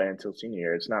all the way until senior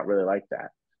year. It's not really like that.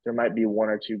 There might be one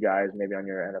or two guys maybe on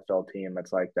your NFL team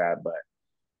that's like that, but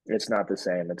it's not the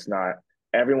same. It's not,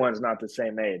 everyone's not the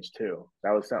same age too.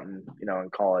 That was something, in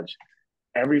college.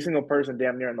 Every single person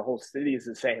damn near in the whole city is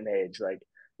the same age. Like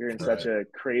you're in such a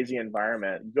crazy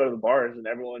environment. You go to the bars and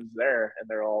everyone's there and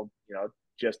they're all,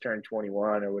 just turned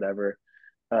 21 or whatever.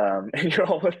 And you're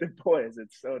all with the boys.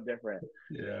 It's so different.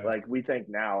 Yeah. Like we think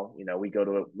now, we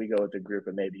go with a group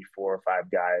of maybe 4 or 5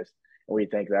 guys and we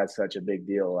think that's such a big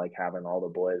deal, like having all the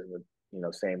boys in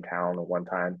the, same town at one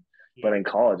time. Yeah. But in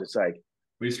college, it's like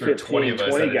we used to 15, 20 of us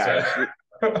 20 guys.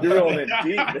 You're rolling it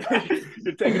deep.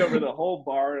 You're taking over the whole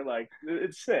bar. Like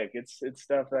it's sick. It's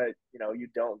stuff that, you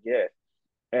don't get.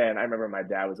 And I remember my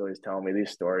dad was always telling me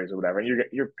these stories or whatever. And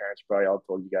your parents probably all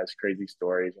told you guys crazy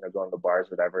stories, going to the bars,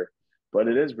 whatever. But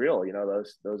it is real,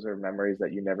 those are memories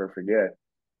that you never forget.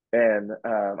 And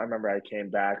I remember I came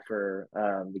back for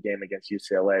the game against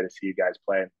UCLA to see you guys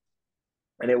play.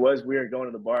 And it was weird going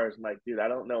to the bars. I'm like, dude, I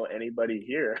don't know anybody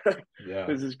here. Yeah.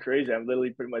 This is crazy. I'm literally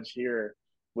pretty much here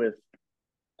with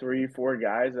 3-4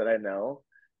 guys that I know,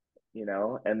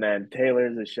 and then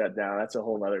Taylor's a shutdown. That's a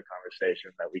whole other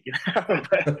conversation that we can have.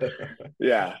 But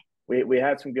yeah, we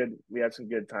had some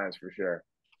good times for sure.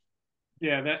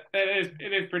 Yeah,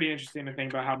 it is pretty interesting to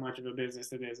think about how much of a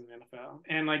business it is in the NFL.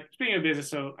 And like speaking of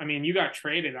business, so I mean, you got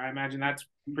traded. I imagine that's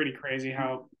pretty crazy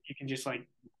how you can just like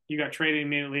you got traded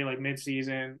immediately like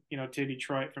mid-season, to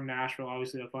Detroit from Nashville,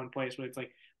 obviously a fun place, but it's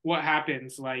like what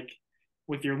happens like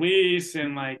with your lease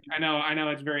and like I know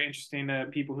it's very interesting to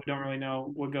people who don't really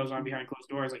know what goes on behind closed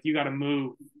doors. Like you got to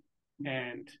move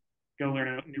and go learn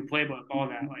a new playbook, all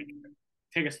that. Like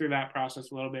take us through that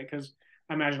process a little bit because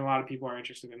I imagine a lot of people are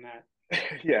interested in that.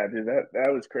 Yeah, dude,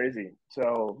 that was crazy.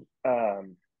 So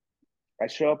I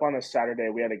show up on a Saturday.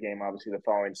 We had a game, obviously, the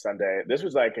following Sunday. This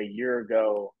was like a year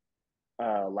ago,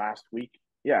 last week.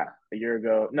 Yeah, a year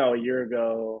ago. No, a year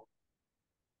ago,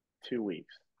 2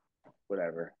 weeks,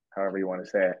 whatever, however you want to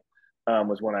say it,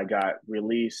 was when I got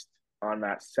released on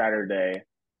that Saturday.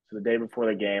 So the day before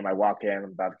the game, I walk in, I'm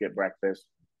about to get breakfast,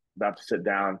 about to sit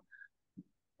down.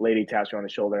 Lady taps me on the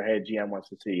shoulder. Hey, GM wants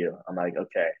to see you. I'm like,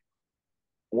 okay.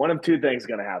 One of two things is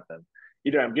going to happen.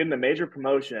 Either I'm getting a major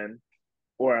promotion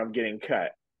or I'm getting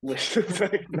cut, which is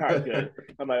like not good.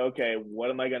 I'm like, okay, what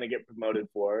am I going to get promoted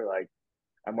for? Like,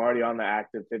 I'm already on the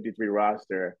active 53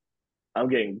 roster. I'm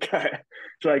getting cut.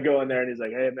 So I go in there and he's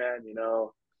like, hey, man,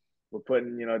 we're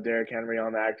putting, Derrick Henry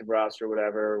on the active roster,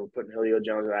 whatever. We're putting Julio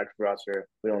Jones on the active roster.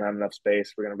 We don't have enough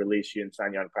space. We're going to release you and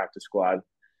sign you on the practice squad.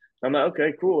 I'm like,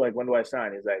 okay, cool. Like, when do I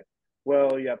sign? He's like,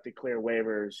 well, you have to clear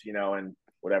waivers, in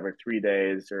whatever, 3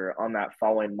 days or on that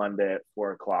following Monday at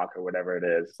 4 o'clock or whatever it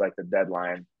is. It's like the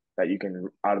deadline that you can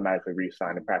automatically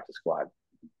re-sign the practice squad.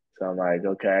 So I'm like,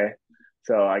 okay.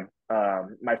 So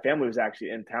my family was actually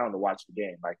in town to watch the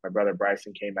game. Like, my brother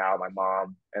Bryson came out, my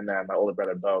mom, and then my older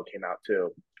brother Bo came out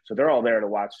too. So they're all there to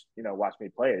watch me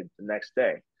play the next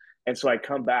day. And so I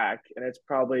come back and it's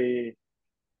probably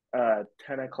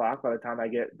 10 o'clock by the time I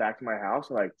get back to my house.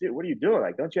 I'm like, dude, what are you doing?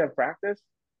 Like, don't you have practice?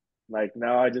 I'm like,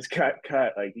 no, I just got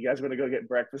cut. Like, you guys want to go get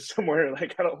breakfast somewhere?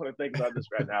 Like, I don't want to think about this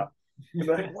right now. And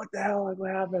they're like, what the hell? Like,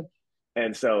 what happened?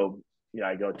 And so,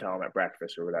 I go tell them at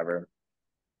breakfast or whatever.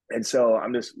 And so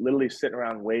I'm just literally sitting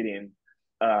around waiting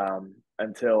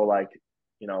until I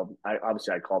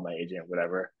called my agent,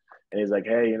 whatever. And he's like,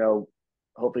 hey,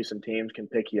 hopefully some teams can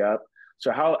pick you up.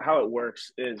 So how it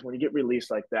works is when you get released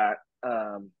like that,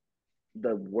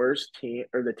 the worst team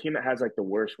or the team that has like the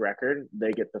worst record,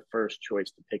 they get the first choice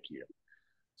to pick you.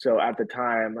 So at the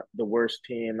time, the worst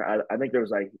team, I think there was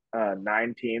like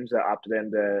 9 teams that opted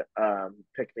in to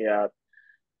pick me up.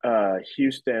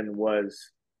 Houston was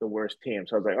the worst team.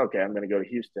 So I was like, okay, I'm going to go to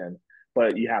Houston,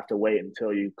 but you have to wait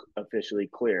until you officially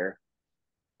clear.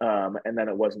 And then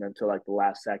it wasn't until like the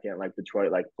last second, like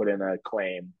Detroit, like put in a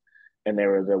claim and they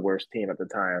were the worst team at the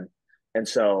time. And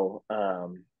so,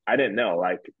 I didn't know,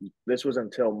 like, this was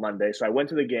until Monday. So I went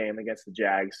to the game against the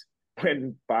Jags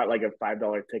and bought like a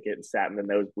 $5 ticket and sat in the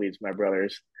nosebleeds with my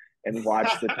brothers and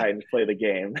watched the Titans play the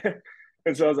game.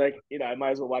 And so I was like, I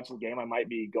might as well watch the game. I might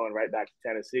be going right back to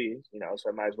Tennessee, so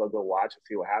I might as well go watch and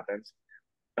see what happens.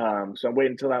 So I'm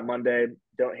waiting until that Monday,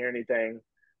 don't hear anything.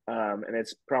 And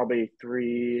it's probably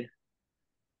it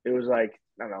was like,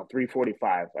 I don't know,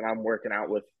 3:45. And I'm working out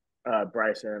with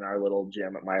Bryson in our little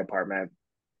gym at my apartment.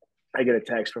 I get a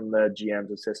text from the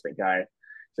GM's assistant guy.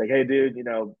 It's like, hey, dude,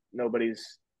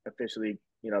 nobody's officially,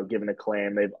 given a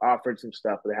claim. They've offered some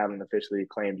stuff, but they haven't officially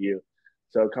claimed you.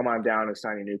 So come on down and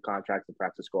sign a new contract to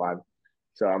practice squad.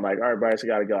 So I'm like, all right, Bryce, I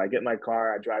got to go. I get in my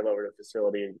car. I drive over to the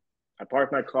facility. I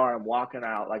park my car. I'm walking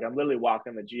out. Like, I'm literally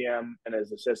walking. The GM and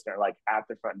his assistant are like at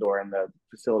the front door in the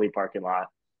facility parking lot.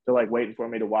 They're like waiting for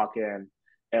me to walk in,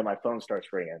 and my phone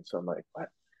starts ringing. So I'm like, what?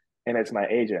 And it's my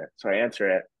agent. So I answer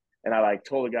it. And I like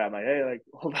told the guy, I'm like, hey, like,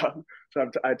 hold on. So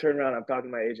I turn around, I'm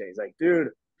talking to my agent. He's like, dude,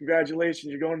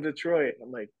 congratulations, you're going to Detroit.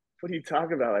 I'm like, what are you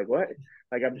talking about? Like, what?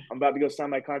 Like, I'm about to go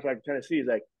sign my contract in Tennessee. He's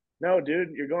like, no,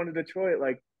 dude, you're going to Detroit.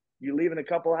 Like, you leave in a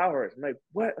couple hours. I'm like,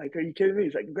 what? Like, are you kidding me?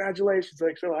 He's like, congratulations,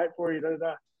 like, so hyped for you, da da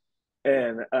da.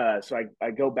 And so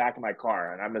I go back in my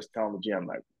car, and I'm just telling the GM,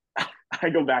 like, I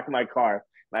go back in my car,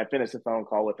 and I finish the phone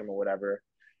call with him or whatever.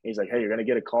 And he's like, hey, you're gonna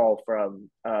get a call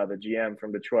from the GM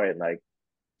from Detroit, like,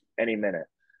 any minute.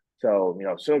 So,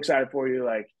 so excited for you,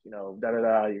 like, da da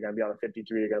da. You're gonna be on the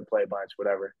 53. You're gonna play a bunch,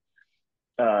 whatever.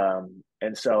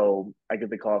 And so I get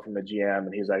the call from the GM,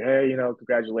 and he's like, hey,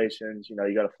 congratulations. You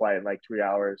got a flight in like 3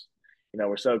 hours.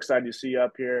 We're so excited to see you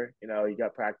up here. You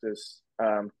got practice.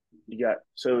 So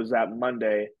it was that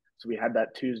Monday. So we had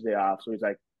that Tuesday off. So he's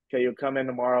like, okay, you'll come in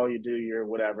tomorrow. You do your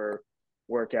whatever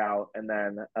workout, and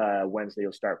then Wednesday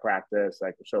you'll start practice.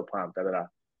 Like, we're so pumped. Da da da.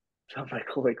 So I'm like,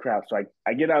 holy crap. So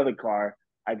I get out of the car.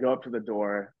 I go up to the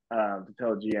door to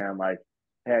tell GM, like,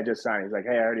 hey, I just signed. He's like,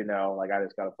 hey, I already know. Like, I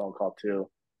just got a phone call too.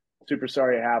 Super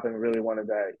sorry it happened. Really wanted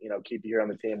to, keep you here on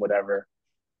the team, whatever.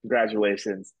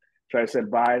 Congratulations. So I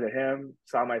said bye to him,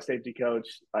 saw my safety coach,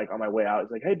 like, on my way out.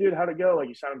 He's like, hey, dude, how'd it go? Like,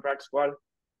 you signed in practice squad? I'm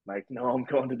like, no, I'm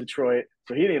going to Detroit.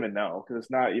 So he didn't even know because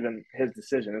it's not even his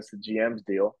decision. It's the GM's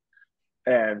deal.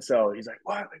 And so he's like,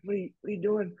 what? Like, what are you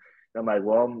doing? And I'm like,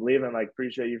 well, I'm leaving. Like,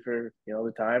 appreciate you for,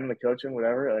 the time and the coaching,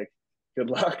 whatever. Like, good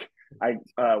luck. I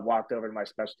walked over to my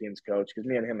special teams coach because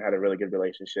me and him had a really good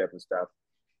relationship and stuff.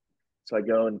 So I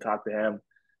go and talk to him.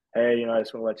 Hey, I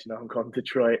just want to let you know I'm going to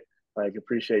Detroit. Like,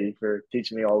 appreciate you for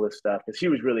teaching me all this stuff. Because he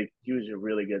was a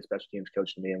really good special teams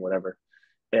coach to me and whatever.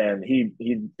 And he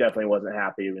definitely wasn't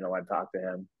happy, when I talked to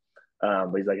him.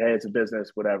 But he's like, hey, it's a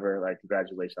business, whatever. Like,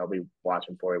 congratulations, I'll be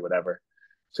watching for you, whatever.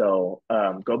 So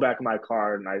go back in my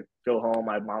car, and I go home.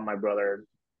 My mom, my brother,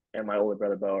 and my older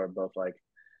brother Bo are both like,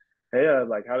 hey,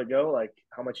 like, how'd it go? Like,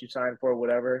 how much you signed for,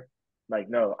 whatever. Like,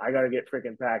 no, I gotta get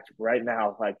freaking packed right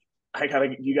now. Like,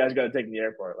 you guys gotta take me to the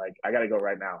airport. Like, I gotta go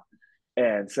right now.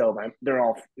 And so they're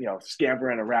all,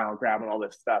 scampering around, grabbing all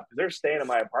this stuff. They're staying in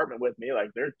my apartment with me. Like,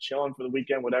 they're chilling for the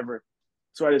weekend, whatever.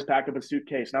 So I just packed up a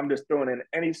suitcase, and I'm just throwing in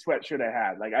any sweatshirt I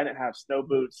had. Like, I didn't have snow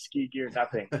boots, ski gear,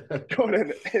 nothing. Going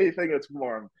in anything that's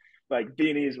warm, like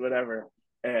beanies, whatever.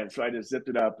 And so I just zipped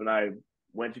it up, and I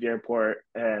went to the airport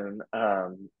and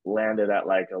landed at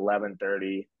like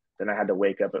 11:30. Then I had to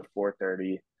wake up at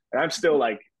 4:30, and I'm still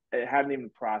like, it hadn't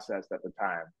even processed at the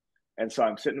time. And so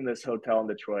I'm sitting in this hotel in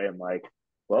Detroit. I'm like,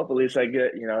 well, at least I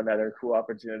get, another cool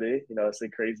opportunity. It's a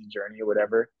crazy journey or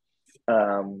whatever.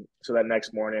 So that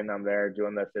next morning I'm there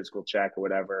doing the physical check or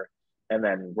whatever. And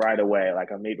then right away,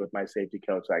 like, I'm meeting with my safety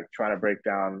coach, like trying to break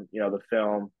down, the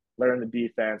film, learn the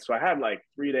defense. So I had like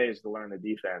 3 days to learn the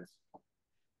defense.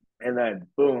 And then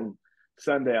boom,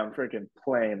 Sunday I'm freaking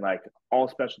playing like all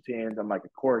special teams. I'm like a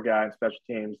core guy in special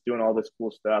teams, doing all this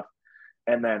cool stuff.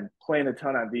 And then playing a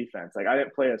ton on defense. Like, I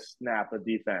didn't play a snap of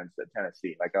defense at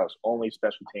Tennessee. Like, I was only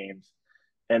special teams.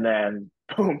 And then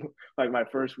boom, like my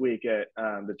first week at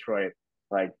Detroit,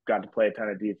 like, got to play a ton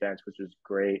of defense, which was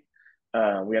great.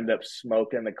 We ended up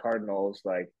smoking the Cardinals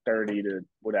like 30 to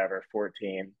whatever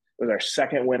 14. It was our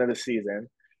second win of the season.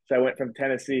 So I went from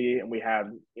Tennessee, and we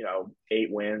had 8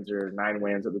 wins or 9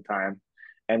 wins at the time.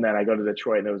 And then I go to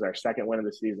Detroit, and it was our second win of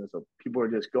the season. So people were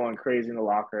just going crazy in the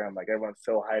locker room. Like, everyone's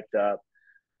so hyped up.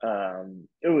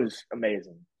 It was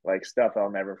amazing, like stuff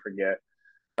I'll never forget.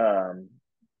 Um,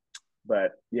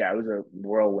 but yeah, it was a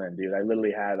whirlwind, dude. I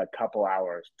literally had a couple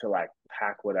hours to like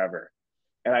pack whatever.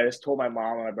 And I just told my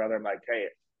mom and my brother, I'm like, hey,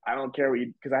 I don't care what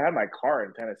you, because I had my car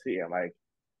in Tennessee. I'm like,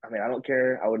 I mean, I don't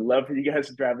care. I would love for you guys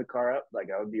to drive the car up. Like,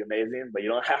 that would be amazing, but you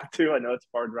don't have to. I know it's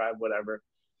a far drive, whatever.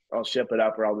 I'll ship it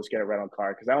up, or I'll just get a rental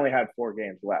car, because I only had 4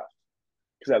 games left.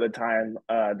 Because at the time,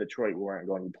 Detroit, we weren't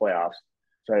going to the playoffs.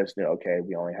 So I just knew, okay,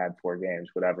 we only had 4 games,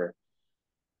 whatever.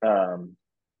 Um,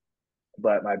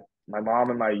 but my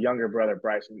mom and my younger brother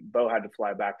Bryson both had to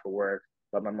fly back for work.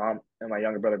 But my mom and my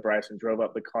younger brother Bryson drove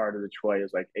up the car to Detroit. It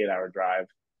was like 8-hour drive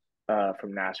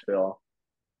from Nashville.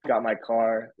 Got my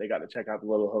car. They got to check out the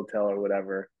little hotel or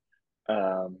whatever.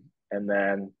 And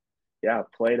then, yeah,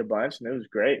 played a bunch, and it was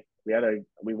great.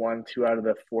 We won 2 out of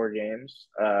the 4 games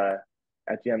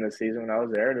at the end of the season when I was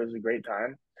there. It was a great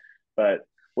time, but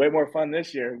way more fun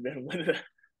this year. Been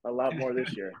a lot more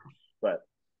this year, but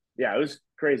yeah, it was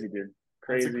crazy, dude.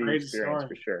 Crazy experience story.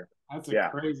 For sure. That's a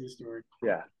crazy story.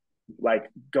 Yeah, like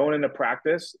going into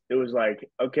practice, it was like,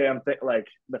 okay, like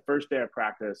the first day of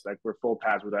practice, like we're full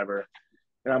pads, whatever,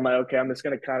 and I'm like, okay, I'm just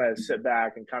gonna kind of sit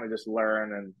back and kind of just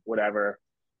learn and whatever.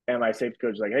 And my safety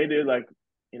coach is like, hey, dude, like,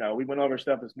 we went over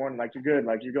stuff this morning, like, you're good,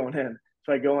 like, you're going in.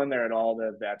 So I go in there, and all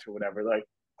the vets or whatever, like,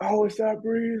 oh, what's up,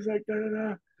 Breeze? Like, da da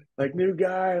da, like, new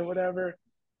guy or whatever.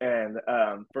 And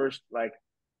first, like,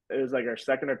 it was like our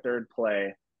second or third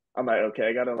play. I'm like, okay,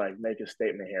 I gotta like make a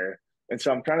statement here. And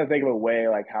so I'm trying to think of a way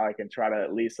like how I can try to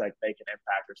at least like make an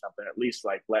impact or something, at least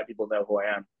like let people know who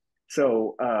I am.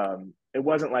 So it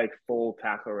wasn't like full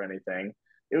tackle or anything.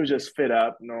 It was just fit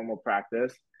up, normal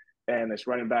practice. And this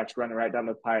running back's running right down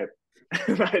the pipe.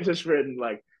 And I just ridden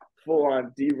like full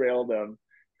on derailed them.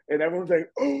 And everyone's like,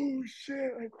 oh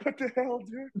shit, like, what the hell,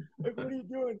 dude? Like, what are you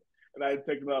doing? And I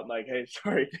picked him up like, hey,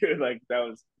 sorry, dude. Like, that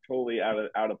was totally out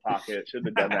of pocket.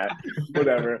 Shouldn't have done that.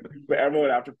 Whatever. But everyone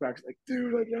after practice, like,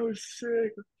 dude, like, that was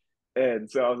sick. And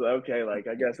so I was like, okay, like,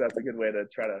 I guess that's a good way to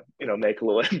try to, make a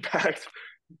little impact.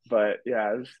 But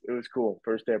yeah, it was cool.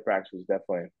 First day of practice was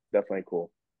definitely cool.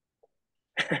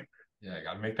 Yeah, I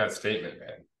gotta make that statement,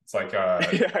 man. It's like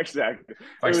yeah, exactly.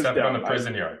 Like stepping on the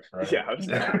prison yard, right? Yeah,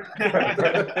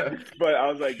 but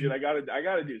I was like, dude, I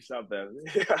gotta do something.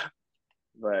 Yeah.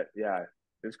 But yeah,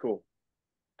 it's cool.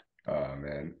 Oh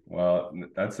man, well,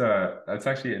 that's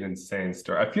actually an insane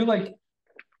story. I feel like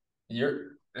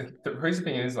the crazy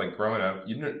thing is, like, growing up,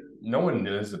 no one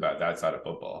knows about that side of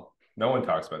football. No one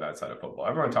talks about that side of football.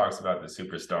 Everyone talks about the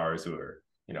superstars who are,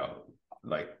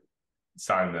 like,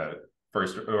 sign the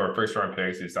first round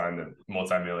picks, who sign the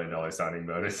multi-million-dollar signing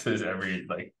bonuses every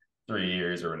like 3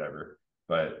 years or whatever.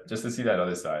 But just to see that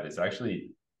other side is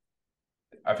actually,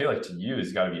 I feel like to you,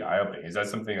 it's got to be eye-opening. Is that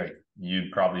something like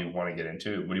you'd probably want to get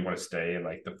into? Would you want to stay in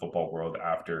like the football world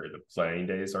after the playing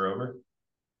days are over?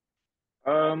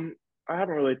 I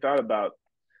haven't really thought about.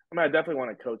 I mean, I definitely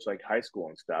want to coach like high school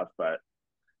and stuff, but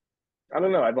I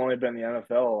don't know. I've only been in the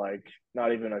NFL like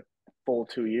not even a full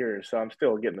 2 years, so I'm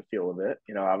still getting the feel of it,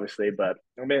 obviously. But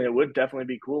I mean, it would definitely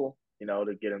be cool,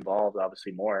 to get involved,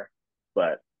 obviously more.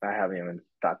 But I haven't even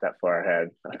thought that far ahead,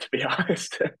 to be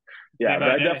honest. Hey, Yeah, but but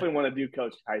I hey, definitely want to do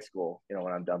coach high school,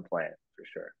 when I'm done playing for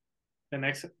sure.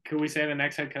 could we say the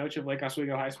next head coach of Lake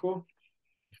Oswego High School?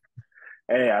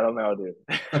 Hey, I don't know, dude.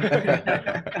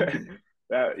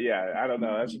 Yeah, I don't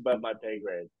know. That's above my pay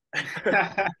grade.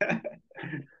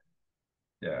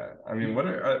 Yeah, I mean,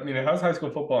 how's high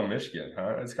school football in Michigan?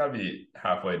 Huh? It's got to be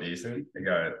halfway decent. They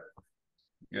got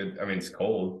good. I mean, it's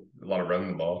cold. A lot of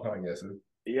running the ball, I guess.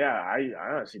 Yeah, I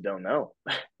honestly don't know.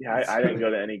 Yeah, I didn't go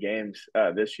to any games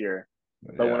this year.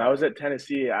 But when I Yeah, was at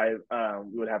Tennessee,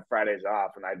 we would have Fridays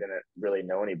off, and I didn't really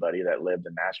know anybody that lived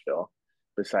in Nashville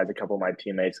besides a couple of my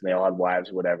teammates, and they all had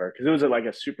wives or whatever. Because it was like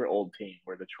a super old team.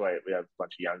 We're Detroit. We have a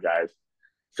bunch of young guys.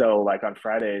 So like on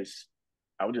Fridays,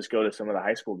 I would just go to some of the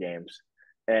high school games.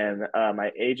 And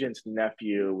my agent's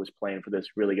nephew was playing for this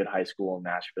really good high school in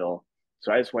Nashville.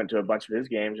 So I just went to a bunch of his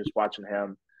games, just watching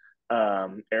him.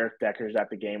 Eric Decker's at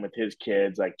the game with his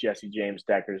kids, like Jesse James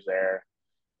Decker's there.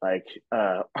 Like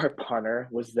our punter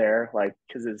was there, like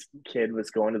because his kid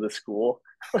was going to the school.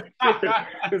 Like, dude,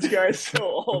 this guy's so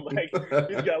old. Like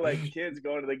he's got like kids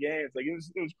going to the games. Like it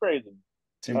was crazy.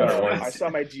 team better I once. saw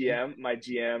my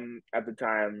GM at the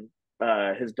time.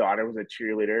 His daughter was a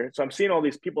cheerleader, so I'm seeing all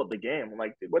these people at the game. I'm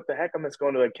like, what the heck? I'm just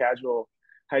going to a casual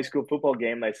high school football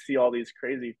game, and I see all these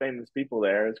crazy famous people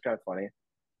there. It's kind of funny.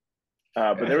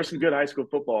 But there was some good high school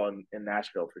football in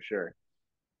Nashville for sure.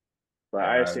 But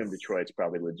I Yeah, assume Detroit's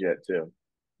probably legit too.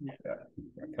 yeah,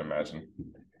 I can imagine.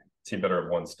 Team better have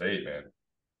one state, man.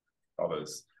 All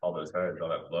those heads, all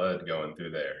that blood going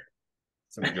through there.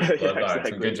 Some good Yeah, bloodline,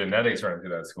 some good exactly. genetics running through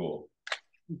that school.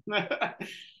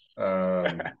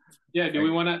 Um, Yeah, do we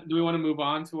want to move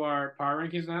on to our power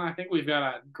rankings now? I think we've got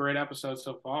a great episode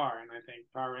so far, and I think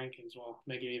power rankings will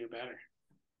make it even better.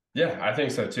 yeah, I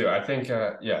think so too. I think,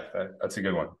 that's a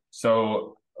good one.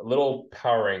 So, a little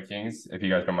power rankings, if you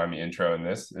guys don't mind me introing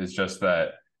this, is just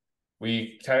that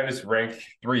we kind of just rank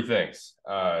three things.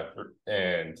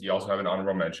 And you also have an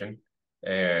honorable mention.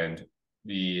 And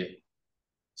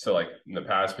so like in the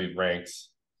past, we've ranked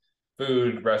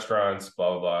food, restaurants,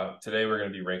 blah, blah, blah. Today, we're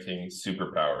going to be ranking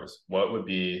superpowers. What would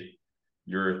be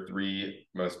your three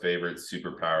most favorite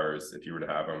superpowers if you were to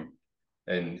have them?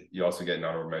 And you also get an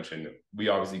honorable mention. We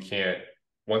obviously can't,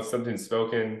 once something's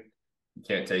spoken, you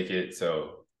can't take it.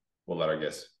 So we'll let our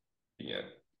guests begin.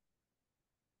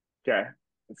 Okay.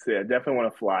 Let's see. I definitely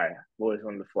want to fly. I've always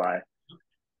wanted to fly.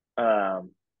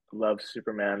 Love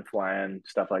Superman flying,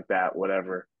 stuff like that,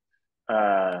 whatever.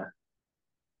 Uh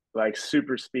like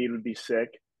super speed would be sick.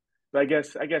 But I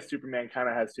guess Superman kind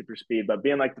of has super speed, but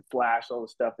being like the Flash, all the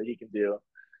stuff that he can do.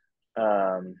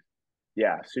 Um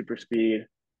yeah, super speed.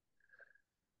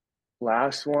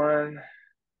 Last one,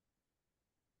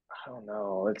 I don't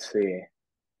know. Let's see.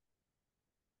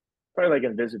 Probably like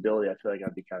invisibility. I feel like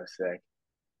I'd be kind of sick.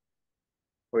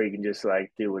 Where you can just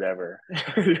like do whatever.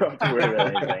 You don't have to worry about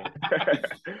anything.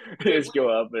 You just go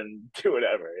up and do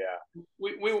whatever.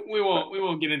 We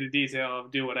won't get into detail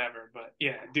of do whatever, but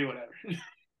yeah, do whatever.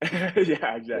 Yeah.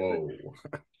 Yeah, exactly. Whoa.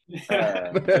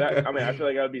 I mean, I feel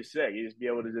like I would be sick. You just be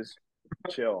able to just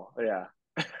chill. Yeah.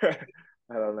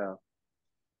 I don't know.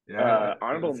 Yeah,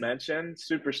 Honorable mention,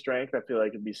 super strength. I feel like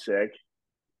it'd be sick.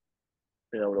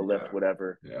 Being able to yeah, lift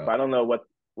whatever. Yeah. But I don't know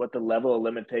what the level of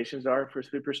limitations are for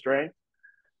super strength.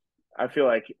 I feel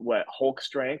like what Hulk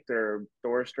strength or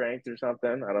Thor strength or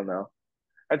something. I don't know.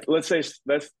 Let's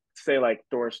say like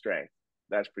Thor strength.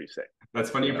 That's pretty sick. That's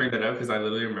funny you bring that up because I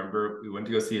literally remember we went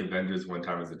to go see Avengers one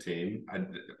time as a team. I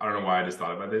don't know why I just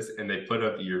thought about this, and they put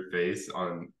up your face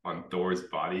on Thor's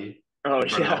body Oh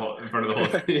yeah, in front of the whole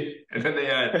thing, and then they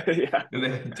had yeah.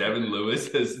 Devin Lewis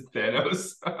as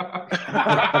Thanos.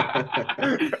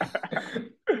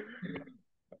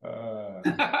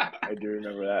 I do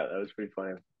remember that. That was pretty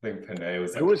funny. I think Panay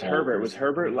was Who like was Hulk Herbert? or Was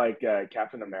Herbert something. like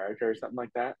Captain America or something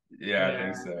like that? Yeah, I Yeah.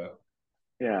 think so.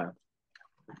 Yeah,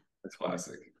 that's funny.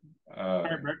 Classic. All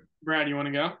right, Brad, you want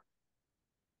to go?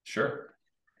 Sure.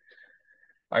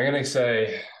 I'm gonna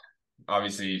say,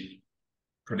 obviously,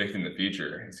 predicting the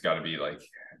future. It's got to be like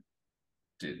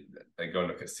going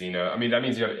to a casino. I mean, that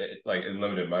means you have like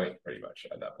unlimited money pretty much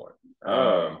at that point.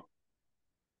 Oh.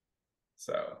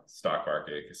 So stock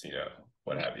market, casino,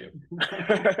 what have you.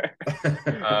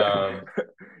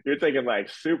 You're thinking like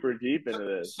super deep into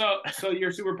this. So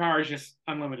your superpower is just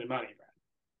unlimited money, Brad.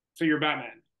 So you're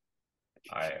Batman.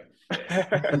 I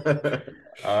am.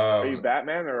 Are you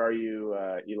Batman or are you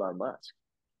Elon Musk?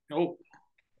 Oh,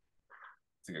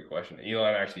 It's a good question.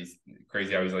 Elon actually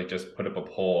crazy how he's like just put up a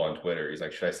poll on Twitter. He's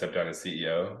like, should I step down as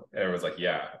CEO? And everyone's like,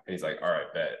 yeah. And he's like, all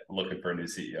right, bet. I'm looking for a new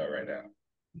CEO right now.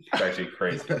 It's actually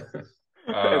crazy. That's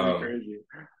crazy.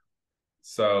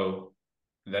 So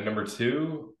then number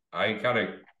 2, I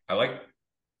like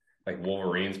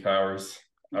Wolverine's powers.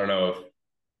 I don't know if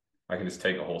I can just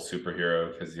take a whole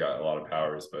superhero because he's got a lot of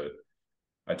powers, but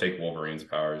I take Wolverine's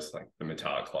powers, like the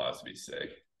metallic claws to be sick.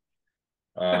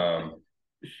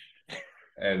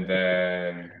 And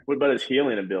then what about his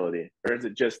healing ability, or is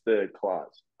it just the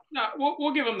claws? No,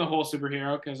 we'll give him the whole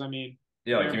superhero because I mean,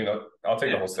 yeah, like I'll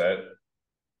take the whole set.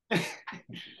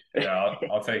 Yeah,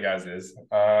 I'll take as is.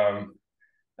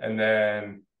 And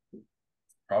then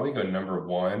probably go number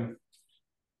 1.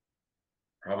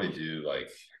 Probably do like,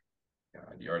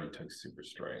 God, you already took super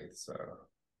strength, so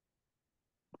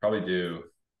probably do.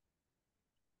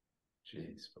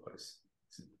 Jeez, boys,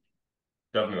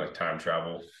 definitely like time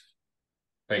travel.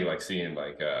 I think like seeing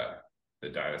like the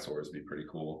dinosaurs would be pretty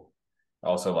cool.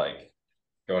 Also like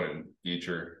going in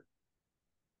future.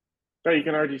 Oh, you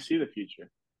can already see the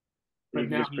future. But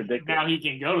now he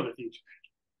can go to the future.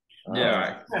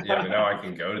 Yeah, but now I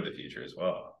can go to the future as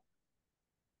well.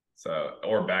 So,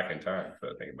 or back in time.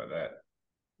 So think about that.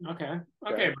 Okay,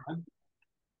 Brian.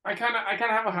 I kind of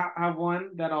have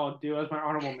one that I'll do as my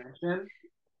honorable mention.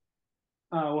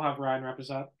 We'll have Ryan wrap us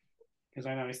up because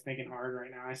I know he's thinking hard right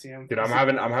now. I see him. Dude, I'm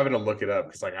having to look it up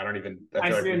because like I don't even.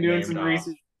 I feel see him doing some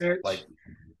research. Like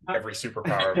every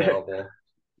superpower available.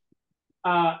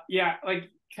 Yeah,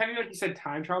 like kind of like you said,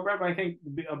 time travel, but I think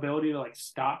the ability to like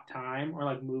stop time or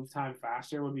like move time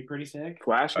faster would be pretty sick.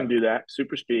 Flash can do that.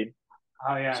 Super speed.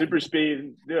 Oh yeah, super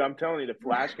speed, dude. I'm telling you, the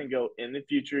Flash can go in the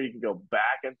future. He can go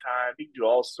back in time. He can do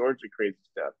all sorts of crazy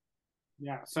stuff.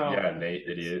 Yeah. So yeah, Nate,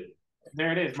 idiot.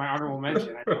 There it is. My honorable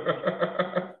mention.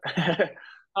 Yeah,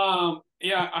 I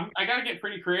gotta get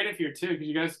pretty creative here too because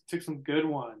you guys took some good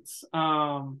ones.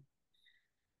 I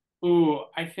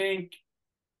think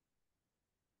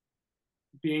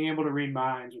being able to read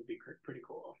minds would be pretty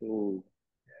cool. Ooh.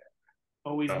 Yeah.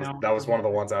 That was one of the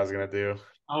ones I was gonna do.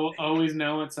 I'll always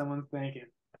know what someone's thinking.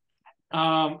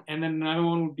 And then another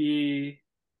one would be,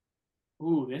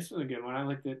 this was a good one.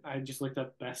 I just looked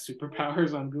up best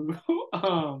superpowers on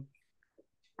Google.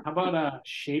 How about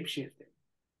shape-shifting?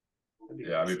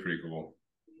 That'd be pretty cool.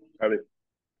 That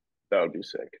would be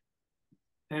sick.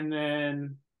 And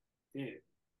then, dude,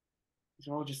 these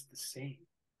are all just the same.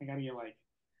 I gotta get like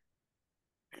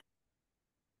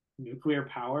nuclear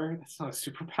power. That's not a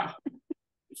superpower.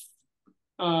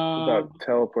 About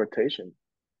teleportation.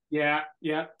 Yeah,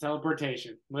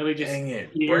 teleportation. Literally just. Dang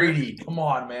it, Brady! Come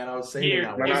on, man. I was saying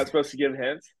that. Am I not supposed to give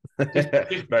hints?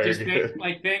 Just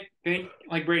think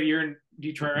like Brady. You're in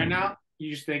Detroit right now. You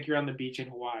just think you're on the beach in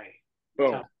Hawaii.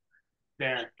 Boom.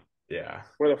 There. Yeah.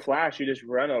 Or the Flash, you just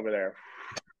run over there.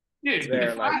 Dude,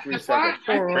 there like 3 seconds.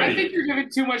 I think you're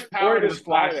giving too much power to the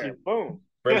Flash. There. Boom.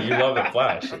 Brady, you love the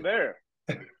Flash. I'm there.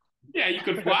 Yeah, you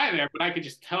could fly there, but I could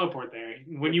just teleport there.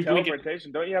 When you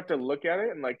teleportation, don't you have to look at it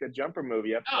in like a jumper movie?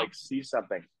 You have to like see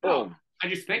something. Boom. I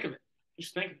just think of it.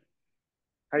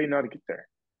 How do you know how to get there?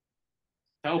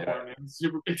 Teleport, man.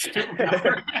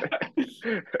 Superpower.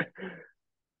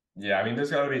 Yeah, I mean,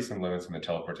 there's got to be some limits on the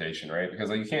teleportation, right? Because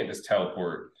like you can't just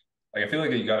teleport. Like I feel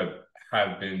like you got to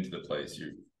have been to the place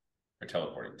you are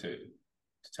teleporting to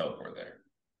teleport there.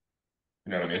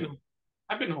 You know what I mean?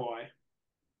 I've been to Hawaii.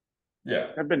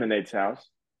 Yeah, I've been to Nate's house.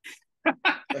 All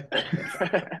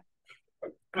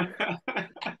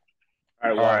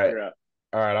right.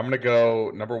 I'm gonna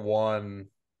go number 1.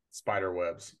 Spider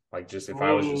webs. Like just if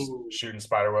I was just shooting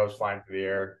spider webs flying through the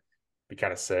air, be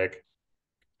kind of sick.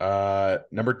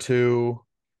 Number 2,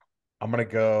 I'm gonna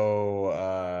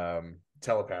go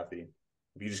telepathy.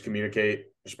 If you just communicate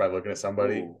just by looking at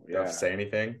somebody, you don't have to say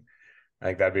anything. I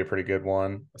think that'd be a pretty good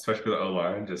one. Especially for the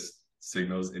O-line, just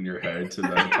signals in your head to the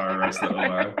entire rest of the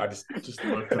O-line. I just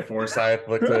look to Forsyth,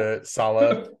 look to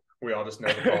Salah. We all just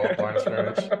know the call of line of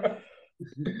scrimmage.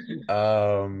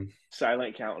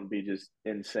 Silent count would be just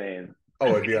insane.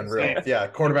 Oh, it'd be unreal. Yeah,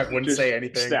 quarterback wouldn't just say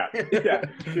anything. Snap. Yeah,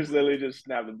 just literally just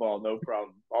snap the ball, no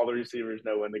problem. All the receivers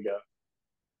know when to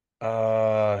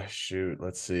go. Shoot.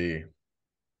 Let's see.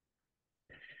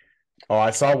 Oh,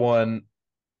 I saw one.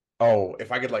 Oh,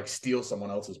 if I could like steal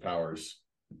someone else's powers.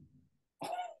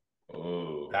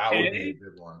 Oh, that would be a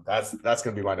good one. That's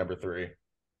gonna be my number 3.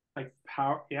 Like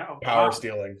power, yeah. Power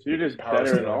stealing. So you're just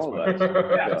better than all of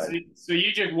us. Yeah. So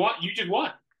you just won. You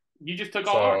just took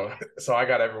all ours. So I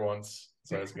got everyone's.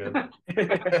 So that's good.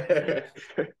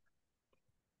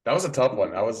 That was a tough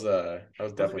one. That was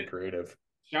definitely creative.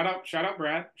 Shout out,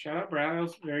 Brad. Shout out, Brad. That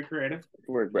was very creative.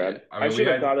 Word, Brad. Yeah, I we should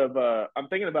have had thought of. I'm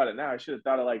thinking about it now. I should have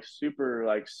thought of like super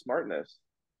like smartness,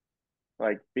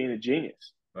 like being a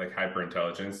genius. like hyper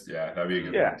intelligence. Yeah, that'd be a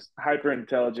good Yeah, one. hyper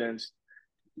intelligence.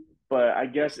 But I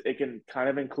guess it can kind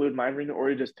of include mind reading, or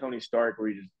you just Tony Stark, where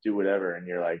you just do whatever and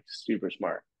you're like super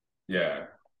smart. Yeah.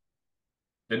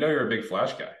 Didn't know you were a big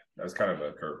Flash guy. That was kind of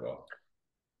a curveball.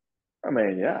 I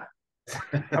mean, yeah.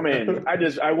 I mean,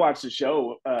 I watched the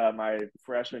show my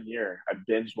freshman year. I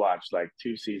binge watched like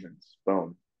 2 seasons.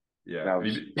 Boom. And Yeah.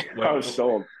 I was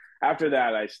sold. After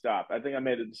that, I stopped. I think I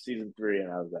made it to season 3, and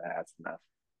I was like, that's enough.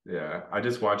 Yeah. I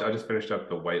just finished up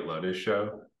the White Lotus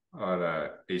show on HBO.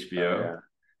 Oh, yeah.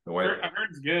 The White I heard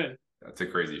it's good. That's a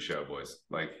crazy show, boys.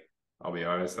 Like, I'll be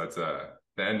honest, that's the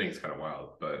ending's kind of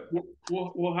wild, but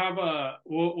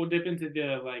We'll dip into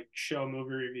the like show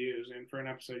movie reviews, and for an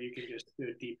episode you can just do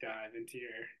a deep dive into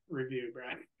your review,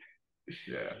 Brad.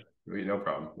 yeah, no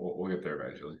problem. We'll get there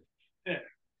eventually. Yeah.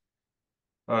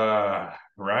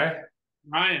 Right?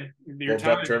 Ryan, your Little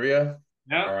time. Duck trivia.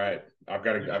 Yep. All right, I've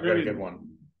got a good one.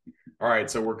 All right,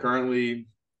 so we're currently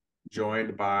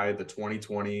joined by the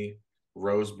 2020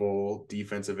 Rose Bowl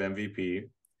defensive MVP.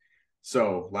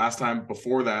 So last time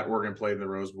before that, Oregon played in the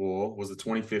Rose Bowl was the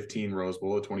 2015 Rose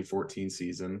Bowl, the 2014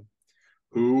 season.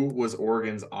 Who was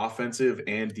Oregon's offensive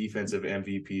and defensive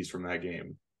MVPs from that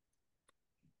game?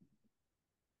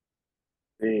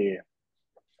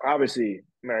 Obviously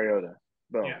Mariota.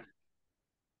 Boom. Yeah.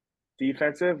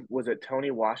 Defensive, was it Tony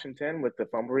Washington with the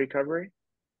fumble recovery?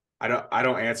 I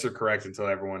don't answer correct until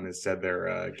everyone has said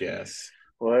their guess.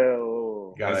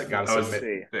 Whoa. Gotta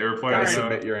submit. They were Gotta playing.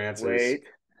 submit your answers. Wait.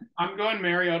 I'm going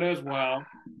Mariota as well.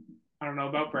 I don't know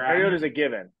about Brad. Mariota's a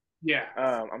given. Yeah.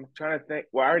 I'm trying to think.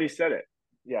 Well, I already said it.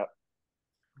 Yeah.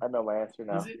 I know my answer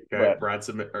now. Okay,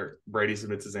 Brady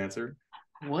submits his answer.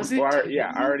 Was it? Well,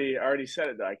 yeah, I already said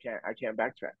it though. I can't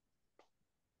backtrack.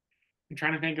 I'm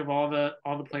trying to think of all the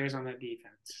players on that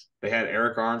defense. They had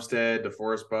Eric Armstead,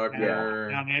 DeForest Buckner.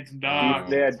 Yeah, they had some dogs.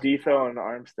 They had Defo and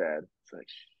Armstead. It's like,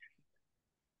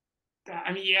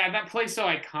 I mean, yeah, that play's so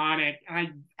iconic.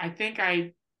 I think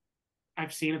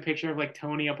I've seen a picture of like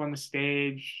Tony up on the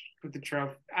stage with the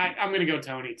trophy. I'm gonna go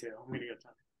Tony too. I'm gonna go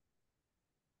Tony.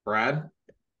 Brad?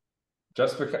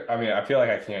 Just because I feel like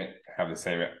I can't have the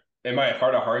same. In my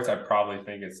heart of hearts, I probably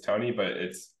think it's Tony, but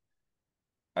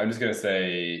I'm just gonna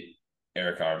say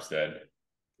Eric Armstead.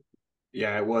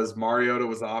 Yeah, it was Mariota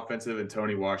was the offensive and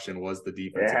Tony Washington was the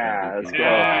defensive yeah, MVP. let's go.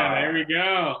 Yeah, there we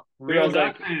go. Real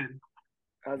like- Duckman.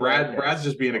 Brad's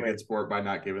just being a good sport by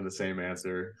not giving the same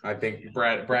answer. I think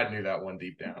Brad knew that one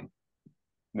deep down.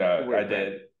 No, I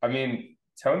did. I mean,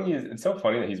 Tony it's so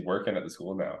funny that he's working at the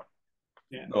school now.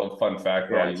 Yeah. Little fun fact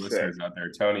for all you it's listeners sick. out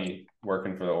there. Tony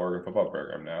working for the Oregon football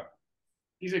program now.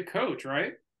 He's a coach,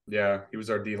 right? Yeah, he was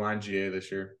our D-line GA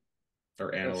this year. Or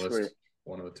sweet. analyst.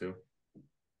 One of the two.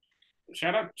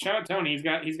 Shout out Tony.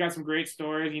 He's got some great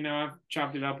stories. You know, I've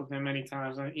chopped it up with him many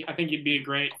times. I think he'd be a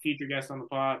great future guest on the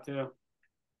pod too.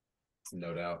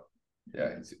 No doubt.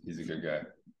 Yeah, he's a good guy.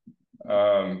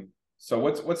 So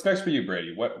what's next for you,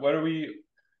 Brady? What are we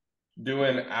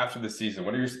doing after the season?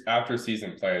 What are your after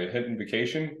season plans? Hitting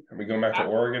vacation? Are we going back to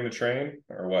Oregon to train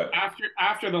or what?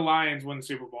 After the Lions win the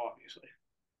Super Bowl, obviously.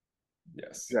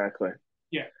 Yes. Exactly.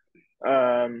 Yeah.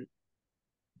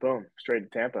 Boom. Straight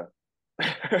to Tampa.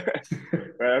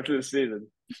 Right after the season.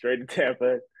 Straight to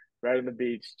Tampa. Right on the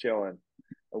beach, chilling.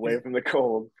 Away from the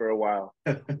cold for a while.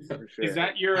 For sure. Is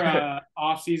that your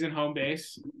off-season home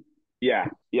base? Yeah.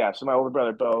 So my older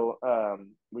brother Bo,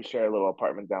 we share a little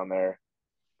apartment down there,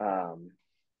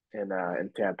 in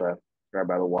Tampa, right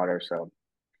by the water. So,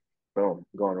 boom,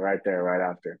 going right there right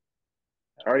after.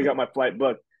 I already got my flight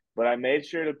booked, but I made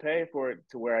sure to pay for it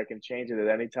to where I can change it at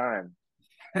any time.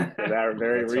 For that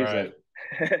very That's reason.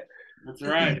 right. That's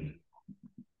right.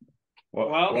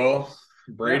 Well,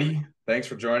 Brady, thanks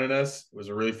for joining us. It was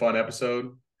a really fun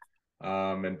episode.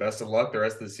 And best of luck the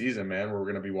rest of the season, man. We're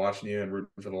going to be watching you and rooting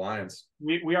for the Lions.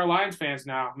 We are Lions fans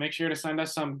now. Make sure to send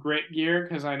us some grit gear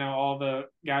because I know all the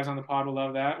guys on the pod will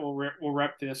love that. We'll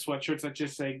rep the sweatshirts that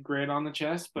just say grit on the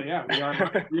chest. But yeah,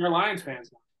 we are Lions fans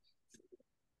now.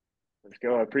 Let's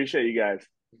go. I appreciate you guys. It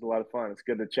was a lot of fun. It's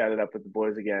good to chat it up with the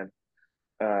boys again.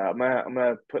 I'm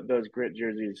gonna put those grit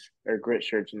jerseys or grit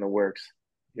shirts in the works.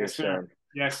 Yes, sir.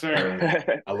 Yes,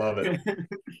 sir. I love it.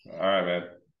 All right, man.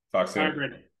 Talk soon. All right,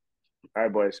 Brady. All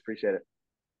right, boys. Appreciate it.